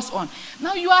focus on.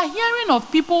 Now you are hearing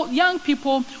of people, young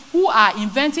people who are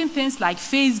inventing things like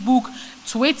Facebook,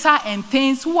 Twitter and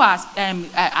things, who are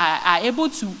able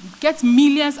to get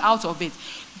millions out of it.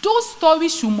 Those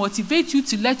stories should motivate you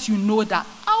to let you know that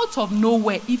out of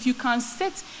nowhere, if you can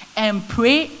sit and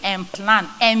pray and plan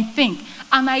and think,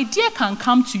 an idea can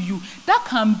come to you that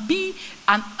can be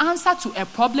an answer to a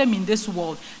problem in this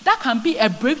world, that can be a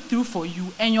breakthrough for you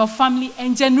and your family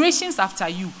and generations after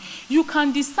you. You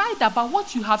can decide about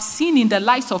what you have seen in the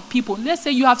lives of people. Let's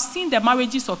say you have seen the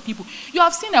marriages of people. You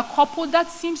have seen a couple that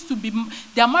seems to be,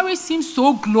 their marriage seems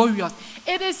so glorious.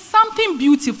 It is something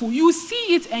beautiful. You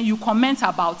see it and you comment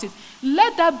about it.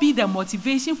 let that be the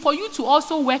motivation for you to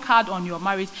also work hard on your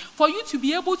marriage, for you to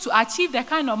be able to achieve the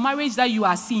kind of marriage that you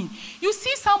are seeing. You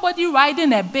see somebody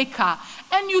riding a big car,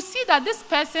 and you see that this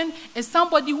person is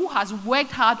somebody who has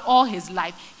worked hard all his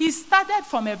life. He started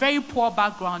from a very poor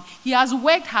background. He has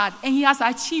worked hard and he has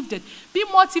achieved it. Be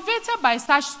motivated by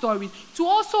such stories to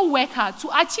also work hard, to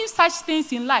achieve such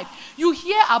things in life. You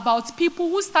hear about people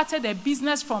who started a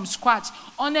business from scratch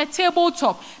on a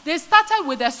tabletop. They started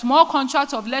with a small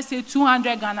contract of, let's say,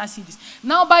 200 Ghana cedis.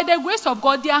 Now, by the grace of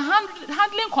God, they are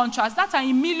handling contracts that are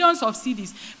in millions of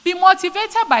cedis. Be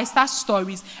motivated by such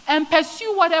stories and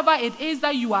pursue whatever it is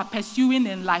that you are pursuing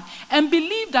in life, and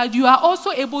believe that you are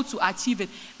also able to achieve it.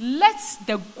 Let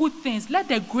the good things, let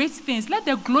the great things, let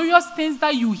the glorious things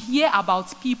that you hear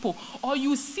about people or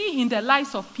you see in the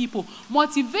lives of people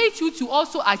motivate you to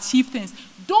also achieve things.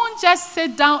 Don't just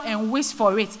sit down and wish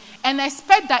for it and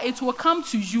expect that it will come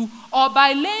to you, or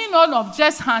by laying on of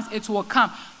just hands it will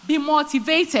come. Be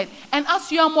motivated, and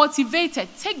as you are motivated,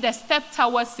 take the step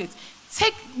towards it.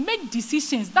 Make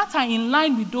decisions that are in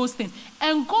line with those things,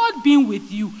 and God being with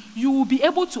you, you will be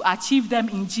able to achieve them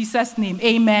in Jesus' name.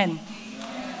 Amen.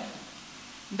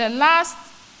 The last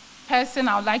person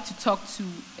I would like to talk to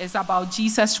is about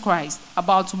Jesus Christ,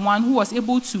 about one who was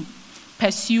able to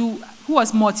pursue, who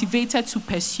was motivated to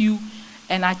pursue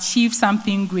and achieve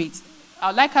something great. I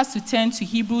would like us to turn to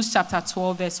Hebrews chapter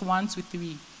 12, verse 1 to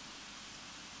 3.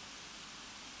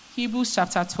 Hebrews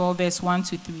chapter 12, verse 1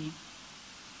 to 3.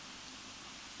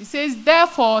 It says,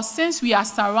 therefore, since we are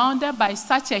surrounded by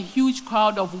such a huge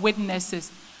crowd of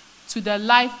witnesses to the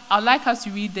life, I'd like us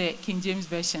to read the King James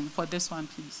Version for this one,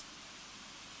 please.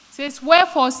 It says,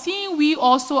 wherefore, seeing we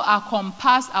also are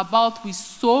compassed about with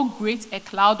so great a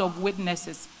cloud of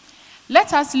witnesses,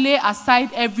 let us lay aside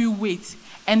every weight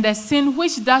and the sin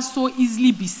which does so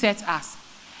easily beset us,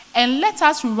 and let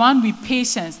us run with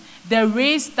patience the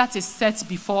race that is set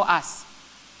before us,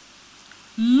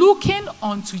 looking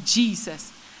unto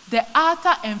Jesus, the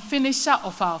author and finisher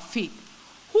of our faith,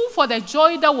 who for the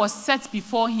joy that was set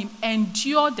before him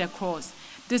endured the cross,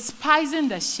 despising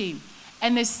the shame,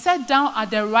 and is set down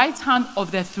at the right hand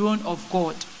of the throne of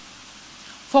God.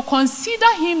 For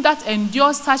consider him that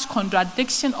endures such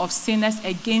contradiction of sinners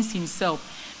against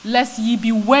himself, lest ye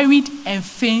be wearied and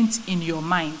faint in your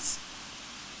minds.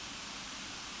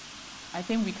 I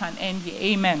think we can end here.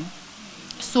 Amen.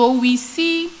 So we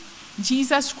see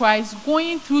Jesus Christ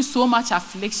going through so much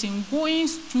affliction, going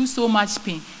through so much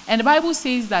pain. And the Bible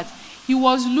says that he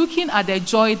was looking at the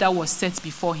joy that was set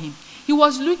before him. He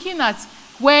was looking at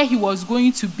where he was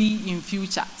going to be in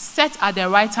future, set at the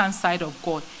right-hand side of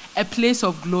God, a place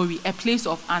of glory, a place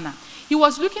of honor. He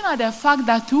was looking at the fact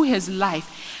that through his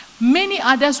life, many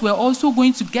others were also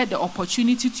going to get the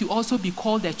opportunity to also be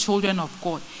called the children of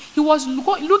God. He was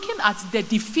looking at the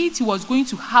defeat he was going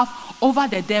to have over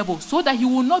the devil, so that he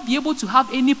will not be able to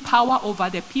have any power over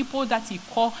the people that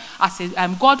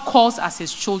God calls as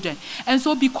his children. And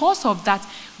so because of that,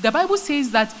 the Bible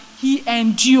says that he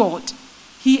endured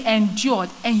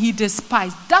and he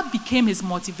despised. That became his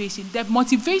motivation. The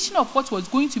motivation of what was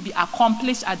going to be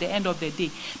accomplished at the end of the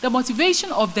day. The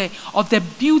motivation of the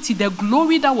beauty, the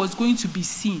glory that was going to be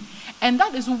seen. And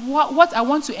that is what I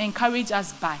want to encourage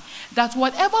us by. That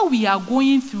whatever we are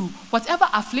going through, whatever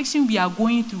affliction we are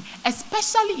going through,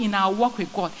 especially in our walk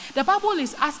with God, the Bible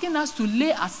is asking us to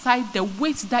lay aside the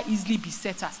weights that easily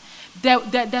beset us.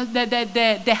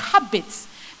 The habits,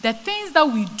 the things that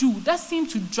we do that seem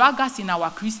to drag us in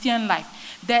our Christian life.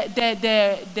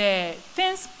 The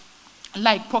things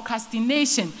like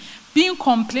procrastination, being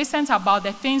complacent about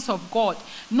the things of God,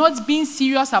 not being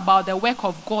serious about the work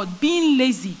of God, being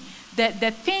lazy.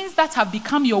 The things that have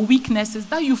become your weaknesses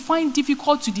that you find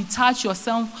difficult to detach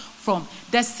yourself from,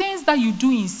 the sins that you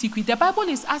do in secret, the Bible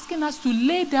is asking us to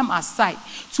lay them aside,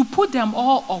 to put them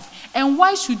all off. And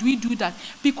why should we do that?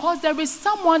 Because there is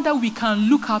someone that we can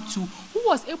look up to who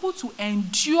was able to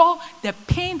endure the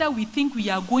pain that we think we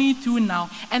are going through now.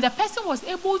 And the person was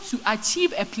able to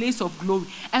achieve a place of glory.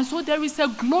 And so there is a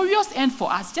glorious end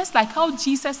for us, just like how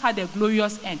Jesus had a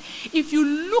glorious end. If you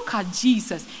look at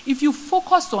Jesus, if you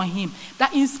focus on him,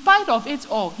 that in spite of it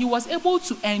all, he was able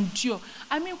to endure.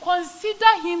 I mean,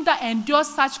 consider him that endures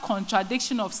such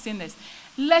contradiction of sinners,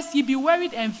 lest ye be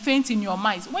worried and faint in your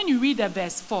minds. When you read the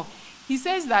verse 4, he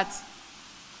says that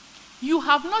you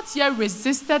have not yet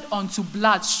resisted unto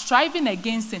blood, striving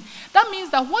against sin. That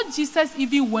means that what Jesus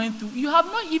even went through, you have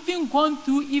not even gone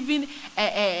through even,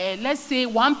 let's say,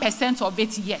 1% of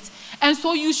it yet. And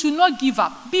so you should not give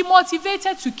up. Be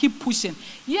motivated to keep pushing.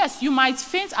 Yes, you might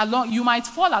faint along, you might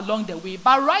fall along the way,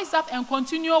 but rise up and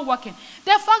continue working.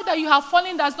 The fact that you have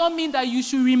fallen does not mean that you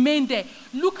should remain there.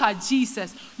 Look at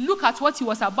Jesus. Look at what he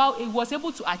was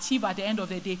able to achieve at the end of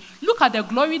the day. Look at the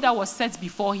glory that was set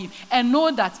before him, and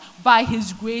know that by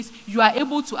his grace, you are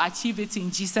able to achieve it in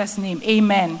Jesus' name.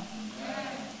 Amen.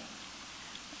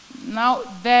 Now,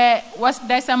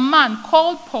 there's a man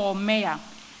called Paul Meyer.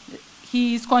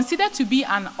 He is considered to be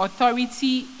an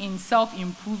authority in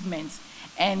self-improvement,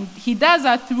 and he does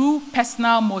that through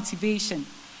personal motivation.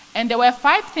 And there were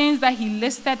 5 things that he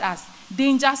listed as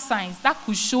danger signs that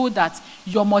could show that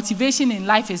your motivation in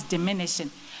life is diminishing.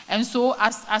 And so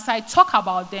as I talk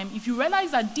about them, if you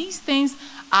realize that these things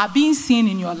are being seen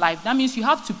in your life, that means you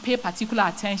have to pay particular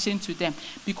attention to them,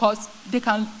 because they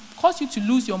can cause you to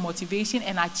lose your motivation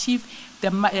and achieve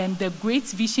the great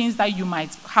visions that you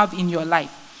might have in your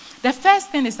life. The first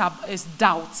thing is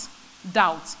doubt.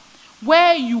 Doubt.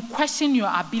 Where you question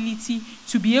your ability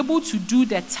to be able to do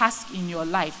the task in your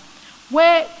life.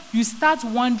 Where you start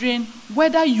wondering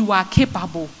whether you are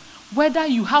capable, whether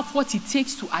you have what it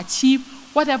takes to achieve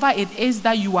whatever it is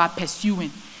that you are pursuing.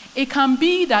 It can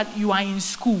be that you are in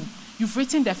school, you've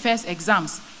written the first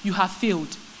exams, you have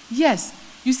failed. Yes,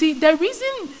 you see,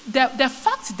 the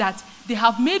fact that they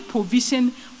have made provision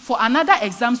for another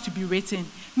exams to be written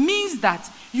means that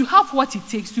you have what it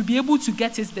takes to be able to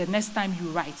get it the next time you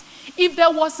write. If there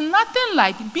was nothing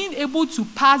like being able to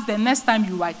pass the next time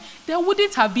you write, there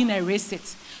wouldn't have been a reset.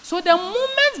 So the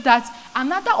moment that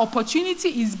another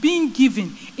opportunity is being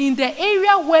given in the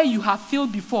area where you have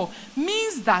failed before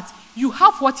means that you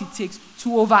have what it takes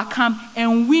to overcome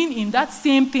and win in that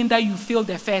same thing that you failed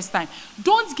the first time.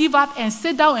 Don't give up and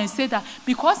sit down and say that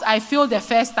because I failed the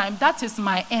first time, that is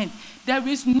my end. There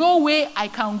is no way I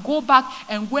can go back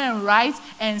and go and write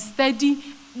and study.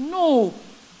 No.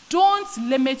 Don't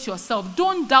limit yourself.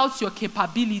 Don't doubt your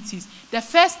capabilities. The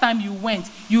first time you went,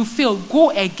 you failed. Go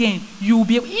again. You'll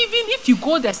be, even if you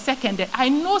go the second. I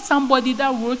know somebody that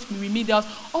wrote remedials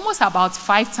almost about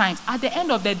 5 times. At the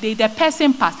end of the day, the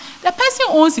person passed. The person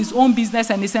owns his own business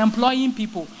and is employing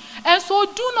people. And so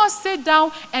do not sit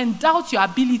down and doubt your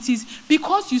abilities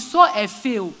because you saw a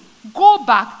fail. Go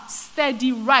back,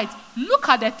 study, write. Look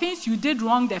at the things you did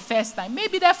wrong the first time.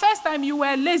 Maybe the first time you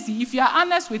were lazy, if you are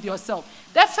honest with yourself.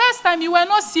 The first time you were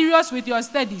not serious with your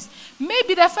studies.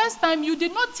 Maybe the first time you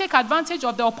did not take advantage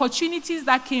of the opportunities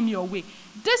that came your way.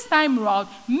 This time around,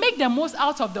 make the most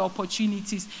out of the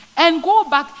opportunities and go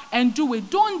back and do it.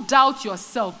 Don't doubt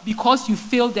yourself because you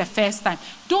failed the first time.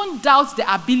 Don't doubt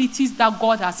the abilities that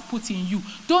God has put in you.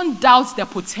 Don't doubt the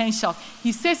potential.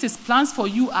 He says his plans for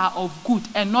you are of good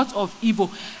and not of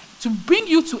evil, to bring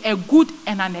you to a good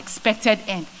and an expected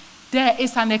end. There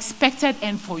is an expected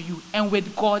end for you, and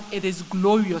with God it is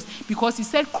glorious, because he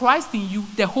said Christ in you,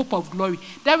 the hope of glory.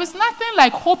 There is nothing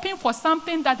like hoping for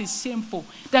something that is shameful.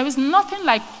 There is nothing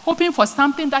like hoping for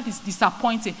something that is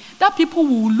disappointing, that people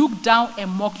will look down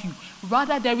and mock you.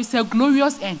 Rather, there is a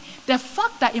glorious end. The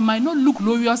fact that it might not look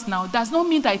glorious now does not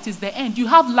mean that it is the end. You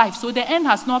have life, so the end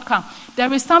has not come.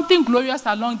 There is something glorious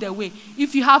along the way.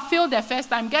 If you have failed the first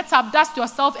time, get up, dust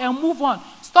yourself, and move on.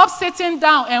 Stop sitting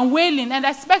down and wailing and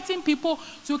expecting people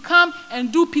to come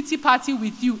and do pity party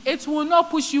with you. It will not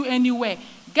push you anywhere.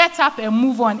 Get up and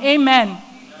move on. Amen.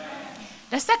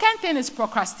 The second thing is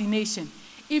procrastination.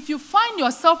 If you find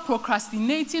yourself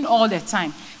procrastinating all the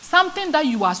time, something that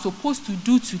you are supposed to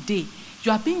do today,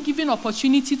 you are being given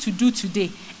opportunity to do today,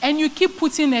 and you keep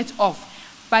putting it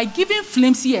off by giving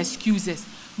flimsy excuses,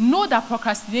 know that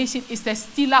procrastination is a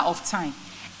stealer of time.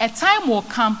 A time will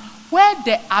come where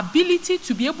the ability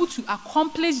to be able to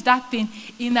accomplish that thing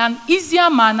in an easier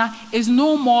manner is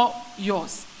no more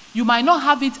yours. You might not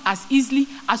have it as easily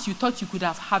as you thought you could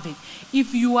have it.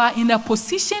 If you are in a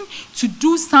position to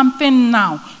do something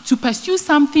now, to pursue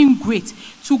something great,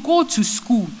 to go to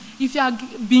school, if you are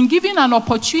being given an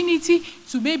opportunity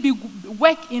to maybe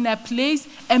work in a place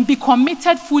and be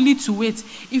committed fully to it,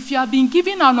 if you are being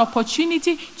given an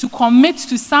opportunity to commit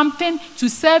to something, to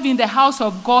serve in the house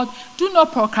of God, do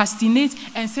not procrastinate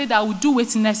and say that I will do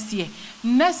it next year.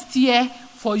 Next year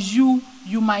for you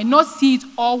you might not see it,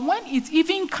 or when it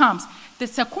even comes, the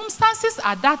circumstances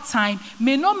at that time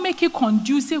may not make it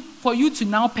conducive for you to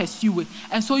now pursue it.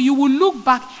 And so you will look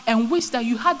back and wish that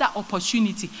you had that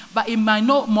opportunity, but it might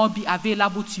not more be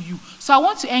available to you. So I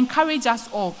want to encourage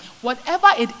us all, whatever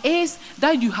it is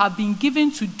that you have been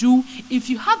given to do, if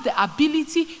you have the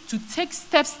ability to take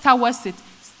steps towards it,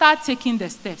 start taking the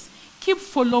steps. Keep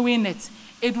following it.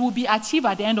 It will be achieved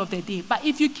at the end of the day. But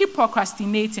if you keep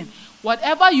procrastinating,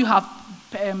 whatever you have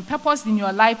purpose in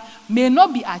your life may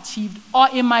not be achieved, or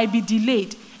it might be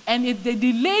delayed. And the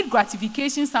delayed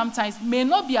gratification sometimes may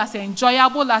not be as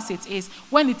enjoyable as it is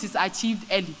when it is achieved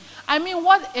early. I mean,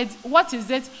 what is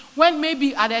it when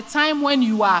maybe at a time when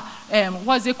you are,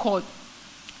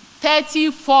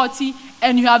 30, 40,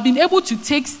 and you have been able to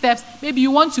take steps, maybe you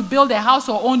want to build a house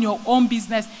or own your own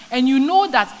business, and you know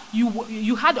that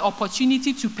you had the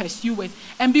opportunity to pursue it.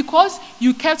 And because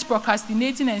you kept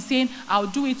procrastinating and saying, I'll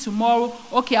do it tomorrow,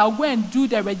 okay, I'll go and do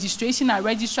the registration at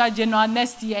Registrar General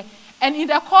next year. And in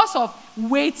the course of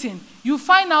waiting, you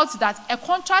find out that a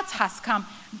contract has come,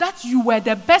 that you were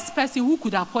the best person who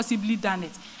could have possibly done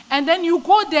it. And then you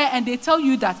go there and they tell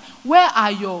you that, where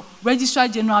are your Registrar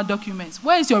General documents?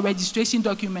 Where is your registration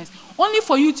documents? Only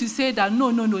for you to say that,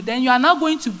 no. Then you are now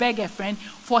going to beg a friend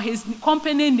for his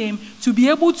company name to be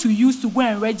able to use to go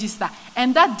and register.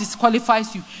 And that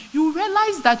disqualifies you. You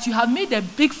realize that you have made a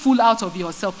big fool out of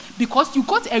yourself because you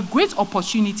got a great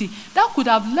opportunity that could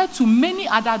have led to many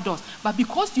other doors. But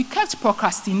because you kept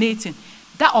procrastinating,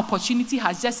 that opportunity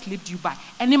has just slipped you by.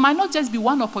 And it might not just be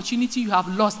one opportunity you have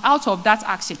lost out of that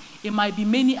action. It might be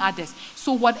many others.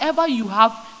 So whatever you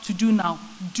have to do now,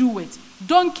 do it.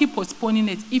 Don't keep postponing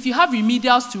it. If you have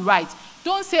remedials to write,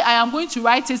 don't say, I am going to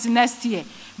write it next year,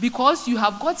 because you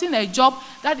have gotten a job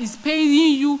that is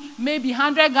paying you maybe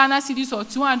 100 Ghana cedis or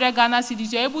 200 Ghana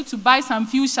cedis. You're able to buy some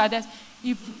few shadders.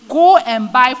 Go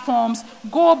and buy forms,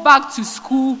 go back to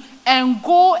school, and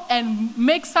go and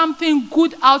make something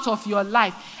good out of your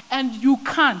life. And you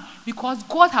can, because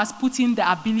God has put in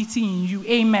the ability in you.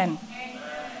 Amen.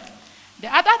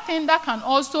 The other thing that can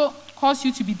also cause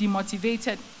you to be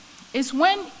demotivated is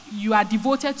when you are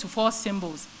devoted to false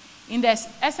symbols. In the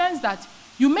essence that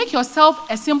you make yourself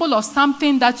a symbol of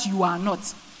something that you are not.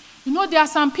 You know, there are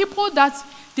some people that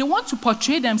they want to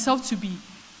portray themselves to be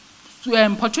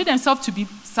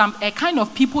a kind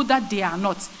of people that they are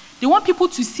not. They want people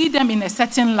to see them in a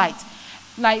certain light.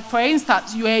 Like, for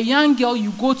instance, you're a young girl,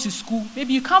 you go to school.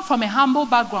 Maybe you come from a humble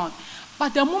background.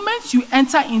 But the moment you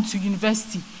enter into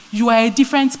university, you are a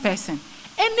different person.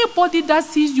 Anybody that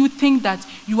sees you think that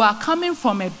you are coming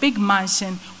from a big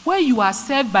mansion where you are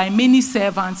served by many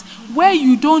servants, where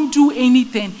you don't do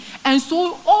anything. And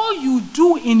so all you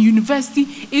do in university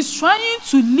is trying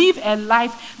to live a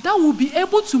life that will be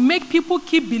able to make people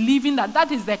keep believing that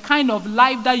that is the kind of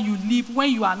life that you live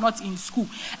when you are not in school.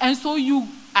 And so you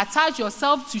attach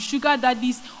yourself to sugar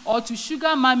daddies or to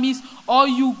sugar mummies, or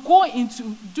you go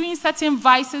into doing certain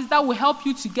vices that will help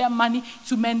you to get money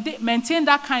to maintain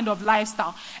that kind of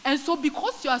lifestyle. And so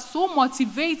because you are so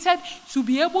motivated to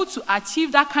be able to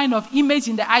achieve that kind of image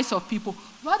in the eyes of people,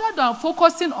 rather than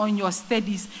focusing on your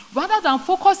studies, rather than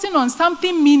focusing on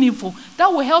something meaningful that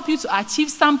will help you to achieve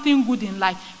something good in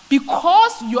life,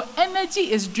 because your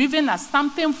energy is driven as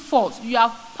something false, you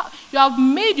have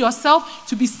made yourself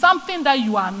to be something that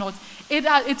you are not.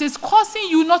 It is causing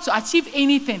you not to achieve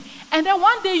anything. And then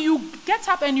one day you get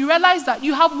up and you realize that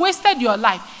you have wasted your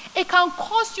life. It can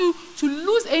cause you to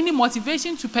lose any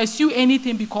motivation to pursue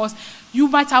anything, because you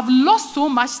might have lost so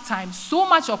much time, so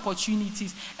much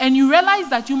opportunities, and you realize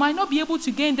that you might not be able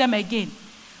to gain them again.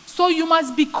 So you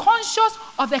must be conscious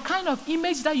of the kind of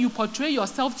image that you portray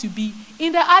yourself to be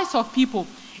in the eyes of people.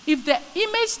 If the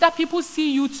image that people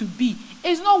see you to be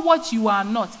is not what you are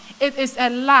not, it is a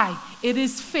lie, it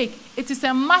is fake, it is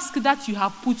a mask that you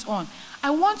have put on,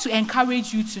 I want to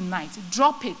encourage you tonight,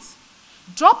 drop it.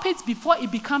 Drop it before it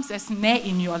becomes a snare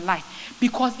in your life.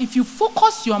 Because if you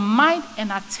focus your mind and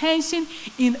attention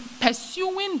in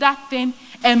pursuing that thing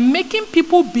and making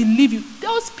people believe you,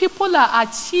 those people are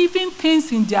achieving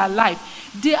things in their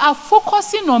life. They are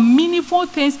focusing on meaningful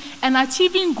things and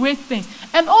achieving great things.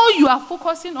 And all you are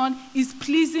focusing on is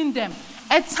pleasing them.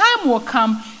 A time will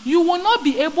come, you will not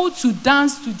be able to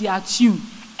dance to their tune.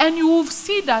 And you will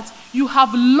see that you have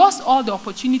lost all the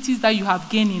opportunities that you have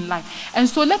gained in life. And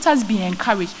so let us be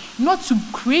encouraged not to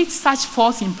create such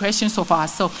false impressions of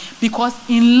ourselves. Because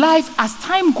in life, as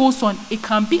time goes on, it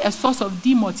can be a source of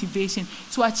demotivation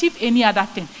to achieve any other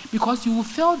thing. Because you will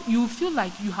feel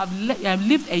like you have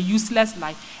lived a useless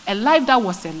life, a life that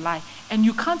was a lie. And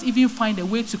you can't even find a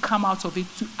way to come out of it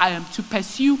to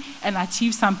pursue and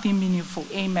achieve something meaningful.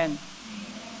 Amen.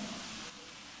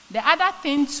 The other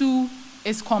thing too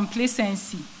is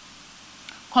complacency.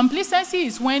 Complacency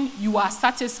is when you are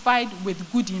satisfied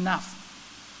with good enough.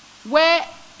 Where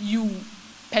you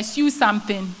pursue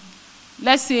something,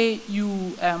 let's say you,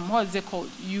 what is it called?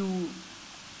 You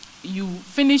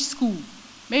finish school.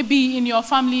 Maybe in your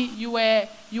family, you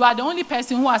are the only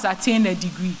person who has attained a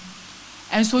degree.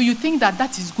 And so you think that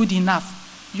that is good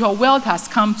enough. Your world has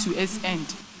come to its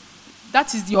end.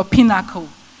 That is your pinnacle.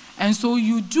 And so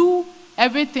you do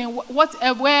everything,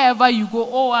 whatever, wherever you go,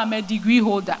 oh, I'm a degree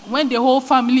holder. When the whole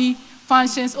family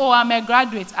functions, oh, I'm a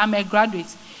graduate.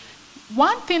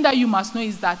 One thing that you must know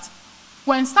is that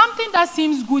when something that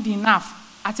seems good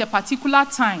enough at a particular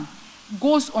time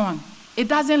goes on, it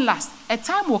doesn't last. A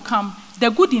time will come, the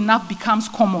good enough becomes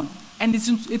common, and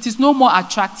it is no more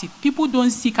attractive. People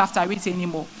don't seek after it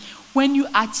anymore. When you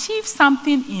achieve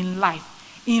something in life,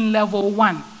 in level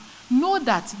 1, know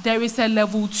that there is a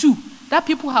level 2 that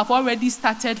people have already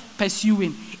started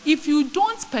pursuing. If you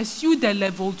don't pursue the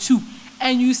level 2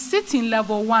 and you sit in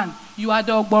level 1, you are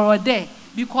the ogboro there,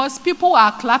 because people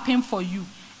are clapping for you.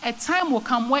 A time will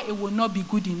come where it will not be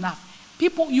good enough.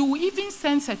 You will even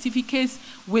send certificates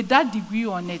with that degree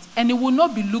on it, and it will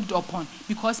not be looked upon,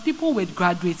 because people with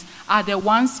graduates are the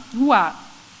ones who are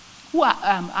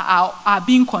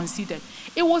being considered.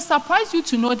 It will surprise you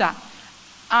to know that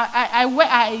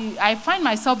I find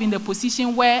myself in the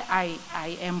position where I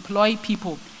employ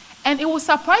people, and it will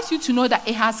surprise you to know that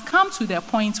it has come to the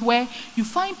point where you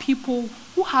find people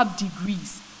who have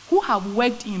degrees, who have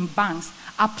worked in banks,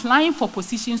 applying for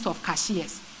positions of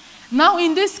cashiers. Now,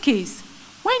 in this case,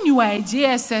 when you are a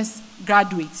JSS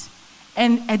graduate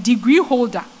and a degree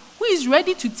holder who is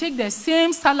ready to take the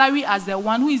same salary as the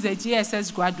one who is a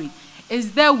JSS graduate,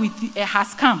 is there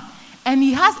has come, and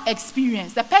he has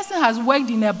experience. The person has worked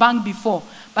in a bank before,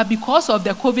 but because of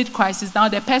the COVID crisis, now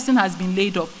the person has been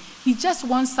laid off. He just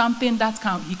wants something that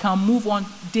he can move on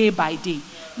day by day.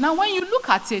 Now, when you look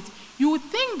at it, you would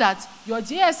think that your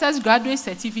JSS graduate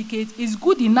certificate is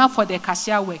good enough for the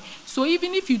cashier work. So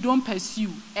even if you don't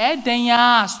pursue, now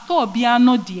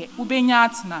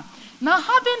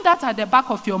having that at the back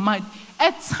of your mind,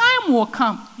 a time will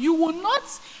come. You will not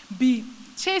be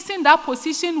chasing that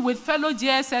position with fellow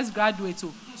JSS graduates,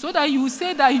 so that you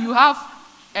say that you have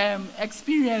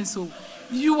experience.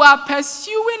 You are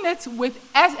pursuing it with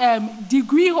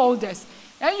degree holders.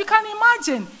 And you can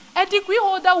imagine, a degree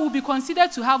holder will be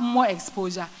considered to have more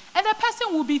exposure, and the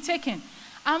person will be taken.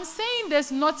 I'm saying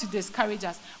this not to discourage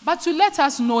us, but to let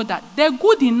us know that the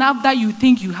good enough that you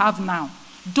think you have now,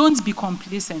 don't be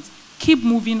complacent. Keep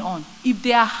moving on. If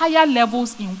there are higher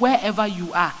levels in wherever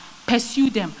you are,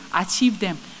 pursue them, achieve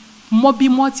them. Be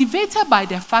motivated by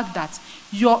the fact that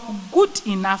your good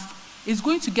enough is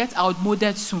going to get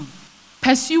outmoded soon.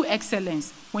 Pursue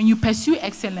excellence. When you pursue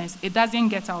excellence, it doesn't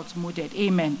get outmoded.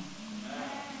 Amen.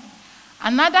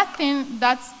 Another thing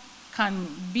that can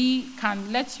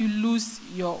let you lose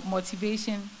your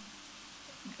motivation,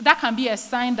 that can be a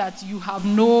sign that you have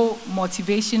no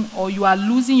motivation or you are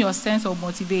losing your sense of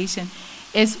motivation,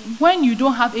 is when you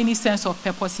don't have any sense of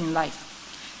purpose in life.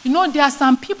 You know, there are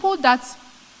some people that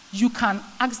you can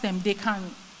ask them, they can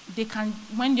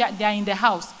when they are in the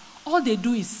house, all they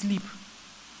do is sleep.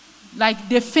 Like,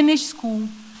 they finish school,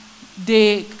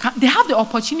 they have the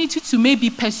opportunity to maybe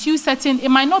pursue certain, it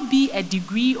might not be a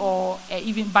degree or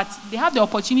but they have the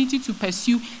opportunity to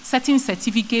pursue certain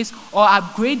certificates or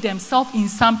upgrade themselves in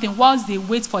something whilst they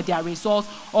wait for their results,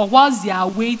 or whilst they are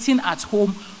waiting at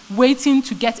home, waiting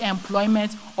to get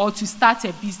employment or to start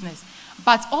a business.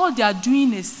 But all they are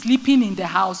doing is sleeping in the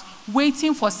house,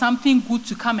 waiting for something good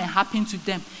to come and happen to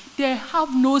them. They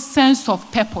have no sense of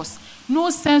purpose, no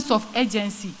sense of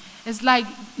urgency. It's like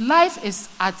life is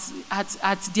at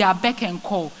their beck and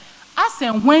call. As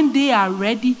and when they are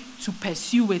ready to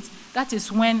pursue it, that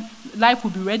is when life will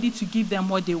be ready to give them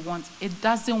what they want. It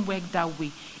doesn't work that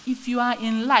way. If you are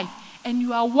in life and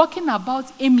you are walking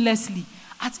about aimlessly,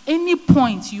 at any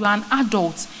point you are an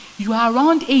adult, you are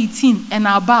around 18 and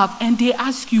above, and they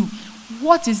ask you,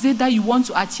 what is it that you want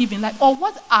to achieve in life? Or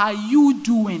what are you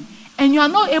doing? And you are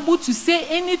not able to say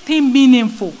anything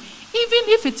meaningful. Even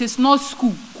if it is not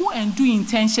school, go and do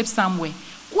internship somewhere.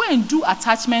 Go and do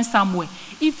attachment somewhere.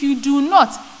 If you do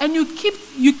not, and you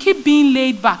keep being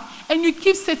laid back, and you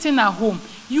keep sitting at home,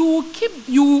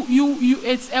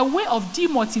 it's a way of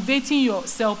demotivating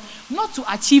yourself not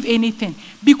to achieve anything.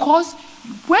 Because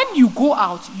when you go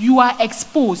out, you are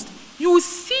exposed. You will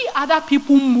see other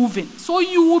people moving. So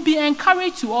you will be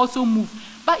encouraged to also move.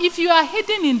 But if you are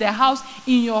hidden in the house,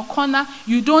 in your corner,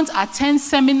 you don't attend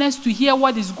seminars to hear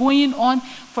what is going on.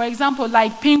 For example,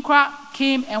 like Pinkra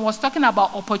came and was talking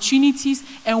about opportunities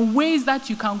and ways that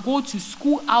you can go to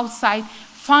school outside,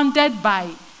 funded by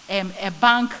a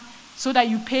bank, so that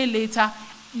you pay later.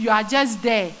 You are just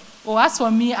there. Oh, as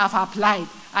for me, I've applied.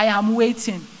 I am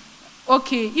waiting.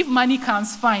 Okay, if money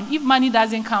comes, fine. If money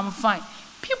doesn't come, fine.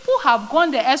 People have gone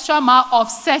the extra mile of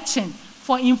searching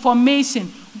for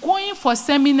information, going for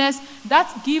seminars that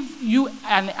give you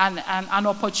an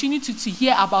opportunity to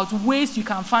hear about ways you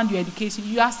can fund your education.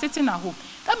 You are sitting at home.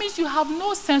 That means you have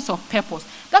no sense of purpose.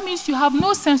 That means you have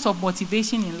no sense of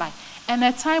motivation in life. And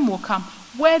a time will come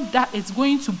where that is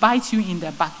going to bite you in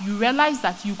the back. You realize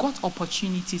that you got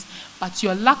opportunities, but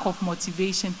your lack of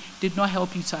motivation did not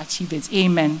help you to achieve it.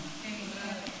 Amen.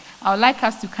 I would like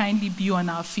us to kindly be on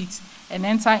our feet and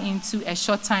enter into a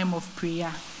short time of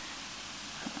prayer.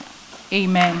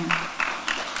 Amen.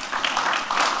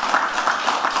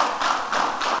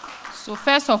 So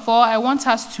first of all, I want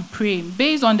us to pray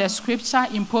based on the scripture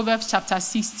in Proverbs chapter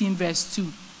 16, verse 2,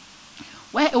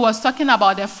 where it was talking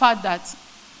about the fact that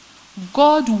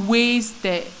God weighs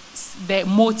the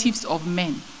motives of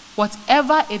men.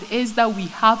 Whatever it is that we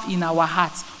have in our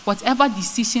hearts, whatever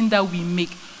decision that we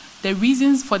make, the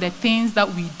reasons for the things that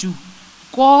we do,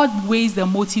 God weighs the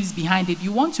motives behind it.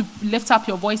 You want to lift up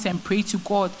your voice and pray to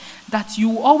God that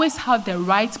you always have the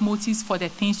right motives for the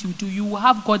things you do. You will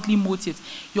have godly motives.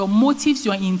 Your motives,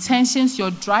 your intentions,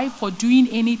 your drive for doing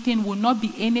anything will not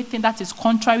be anything that is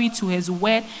contrary to his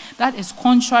word, that is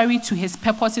contrary to his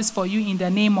purposes for you, in the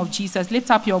name of Jesus.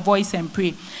 Lift up your voice and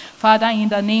pray. Father, in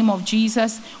the name of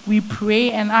Jesus, we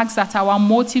pray and ask that our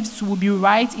motives will be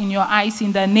right in your eyes,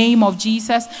 in the name of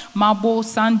Jesus. Mabo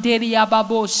sanderia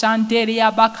babo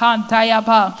shanderia bakantaya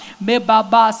ba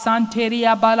mebaba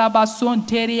santeria balaba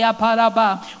sonteria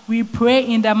paraba. We pray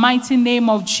in the mighty name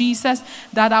of Jesus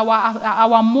that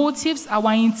our motives,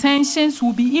 our intentions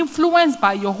will be influenced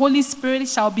by your Holy Spirit,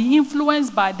 shall be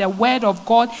influenced by the word of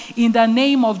God, in the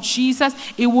name of Jesus.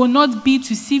 It will not be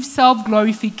to seek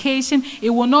self-glorification.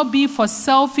 It will not be for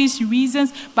selfish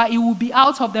reasons, but it will be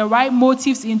out of the right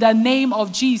motives, in the name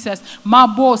of Jesus.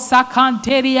 Mabo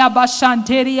sakanteria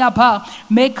bashanteria ba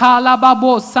mekala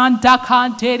babo santa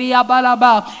kanteria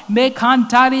balaba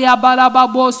mekantaria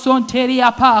balababo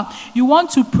sonteria pa. You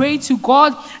want to pray to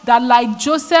God that, like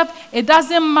Joseph, it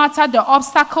doesn't matter the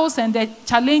obstacles and the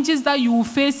challenges that you will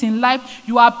face in life.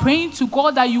 You are praying to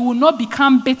God that you will not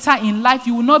become bitter in life.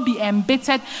 You will not be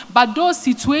embittered, but those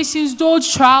situations,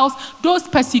 those trials, those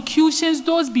persecutions,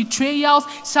 those betrayals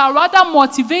shall rather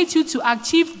motivate you to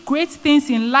achieve great things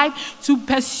in life, to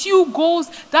pursue goals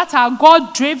that are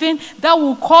God-driven, that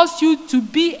will cause you to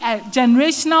be a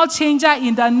generational changer,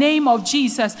 in the name of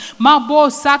Jesus. Mabo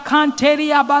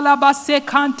sakanteria balaba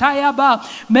sekantaya ba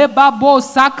mebabo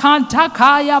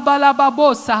sakantakaya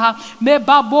balababo saha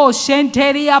mebabo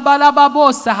shenteria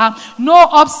balababo saha. No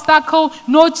obstacle,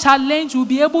 no challenge will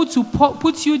be able to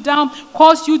put you down,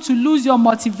 cause you to lose your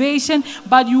motivation,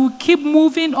 but you will keep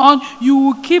moving on. You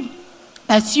will keep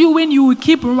pursuing, you will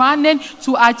keep running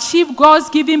to achieve God's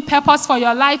given purpose for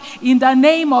your life, in the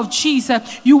name of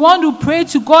Jesus. You want to pray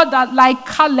to God that, like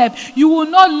Caleb, you will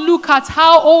not look at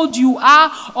how old you are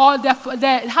or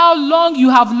how long you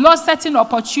have lost certain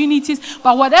opportunities,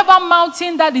 but whatever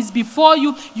mountain that is before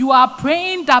you, you are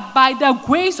praying that by the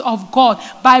grace of God,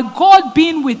 by God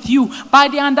being with you, by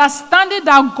the understanding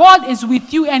that God is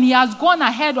with you and he has gone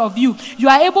ahead of you, you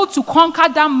are able to conquer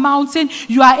that mountain.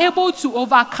 You are able to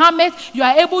overcome it. You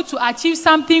are able to achieve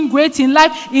something great in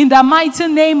life, in the mighty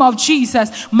name of Jesus.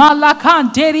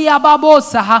 Malakanteria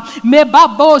babosa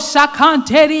mebabo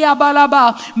shakanteria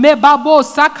balaba mebabo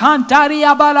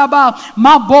sakantaria balaba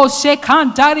mabo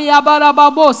shekantaria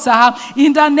balababosa.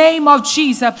 In the name of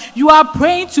Jesus, you are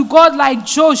praying to God like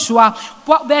Joshua.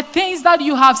 The things that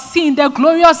you have seen, the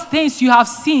glorious things you have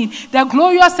seen, the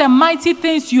glorious and mighty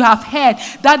things you have heard,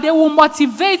 that they will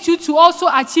motivate you to also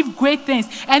achieve great things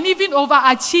and even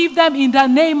overachieve them, in the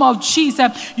name of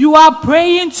Jesus. You are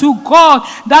praying to God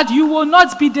that you will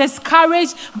not be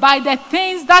discouraged by the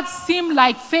things that seem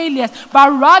like failures, but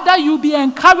rather you'll be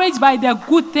encouraged by the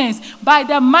good things, by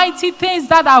the mighty things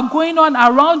that are going on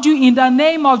around you, in the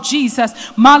name of Jesus.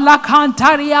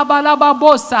 Malakantaria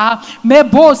balababosa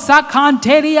mebosa kan.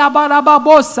 You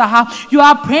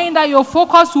are praying that your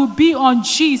focus will be on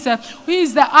Jesus, who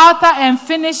is the author and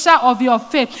finisher of your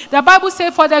faith. The Bible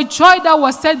says, for the joy that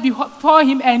was set before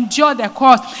him endured the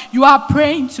cross. You are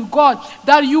praying to God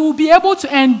that you will be able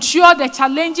to endure the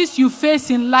challenges you face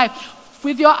in life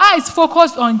with your eyes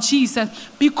focused on Jesus,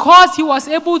 because he was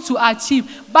able to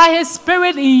achieve by His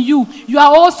Spirit in you, you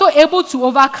are also able to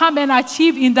overcome and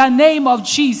achieve in the name of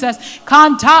Jesus.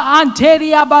 Kanta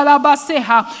anteria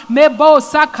balabaseha, mebo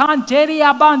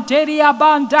sakanteria banteria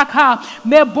bandaka,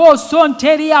 mebo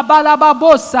sonteria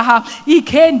balababosaha,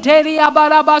 ikenteria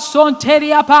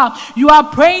balabasonteria pa. You are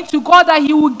praying to God that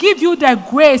He will give you the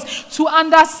grace to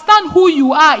understand who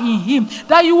you are in Him,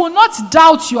 that you will not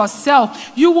doubt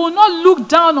yourself, you will not look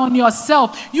down on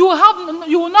yourself, you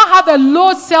will not have a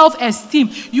low self-esteem.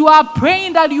 You are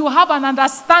praying that you have an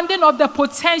understanding of the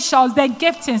potentials, the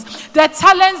giftings, the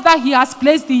talents that He has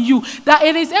placed in you, that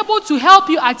it is able to help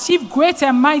you achieve great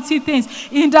and mighty things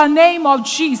in the name of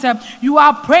Jesus. You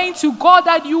are praying to God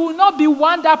that you will not be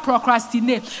one that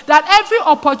procrastinates, that every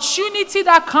opportunity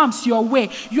that comes your way,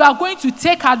 you are going to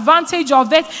take advantage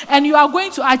of it and you are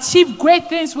going to achieve great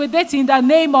things with it in the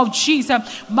name of Jesus.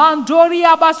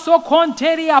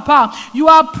 You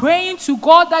are praying to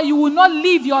God that you will not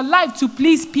live your life to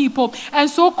please people and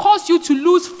so cause you to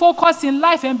lose focus in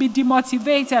life and be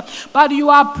demotivated. But you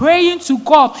are praying to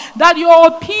God that your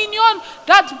opinion,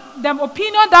 that the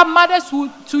opinion that matters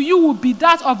to you will be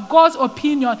that of God's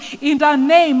opinion in the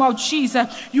name of Jesus.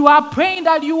 You are praying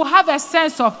that you will have a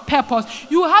sense of purpose.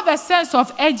 You will have a sense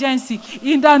of urgency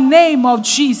in the name of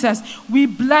Jesus. We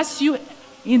bless you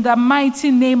in the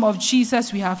mighty name of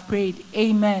Jesus. We have prayed.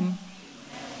 Amen.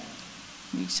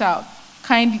 We shall.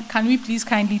 Can we please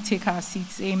kindly take our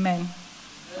seats? Amen.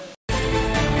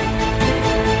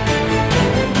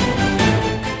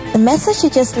 The message you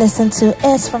just listened to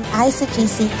is from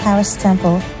ICGC Charis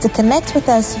Temple. To connect with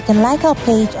us, you can like our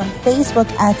page on Facebook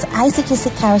at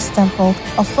ICGC Charis Temple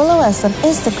or follow us on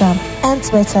Instagram and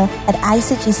Twitter at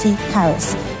ICGC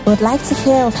Charis. We would like to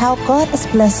hear of how God is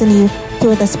blessing you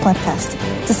through this podcast.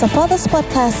 To support this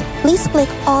podcast, please click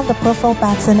on the profile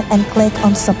button and click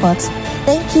on support.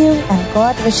 Thank you, and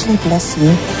God richly bless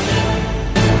you.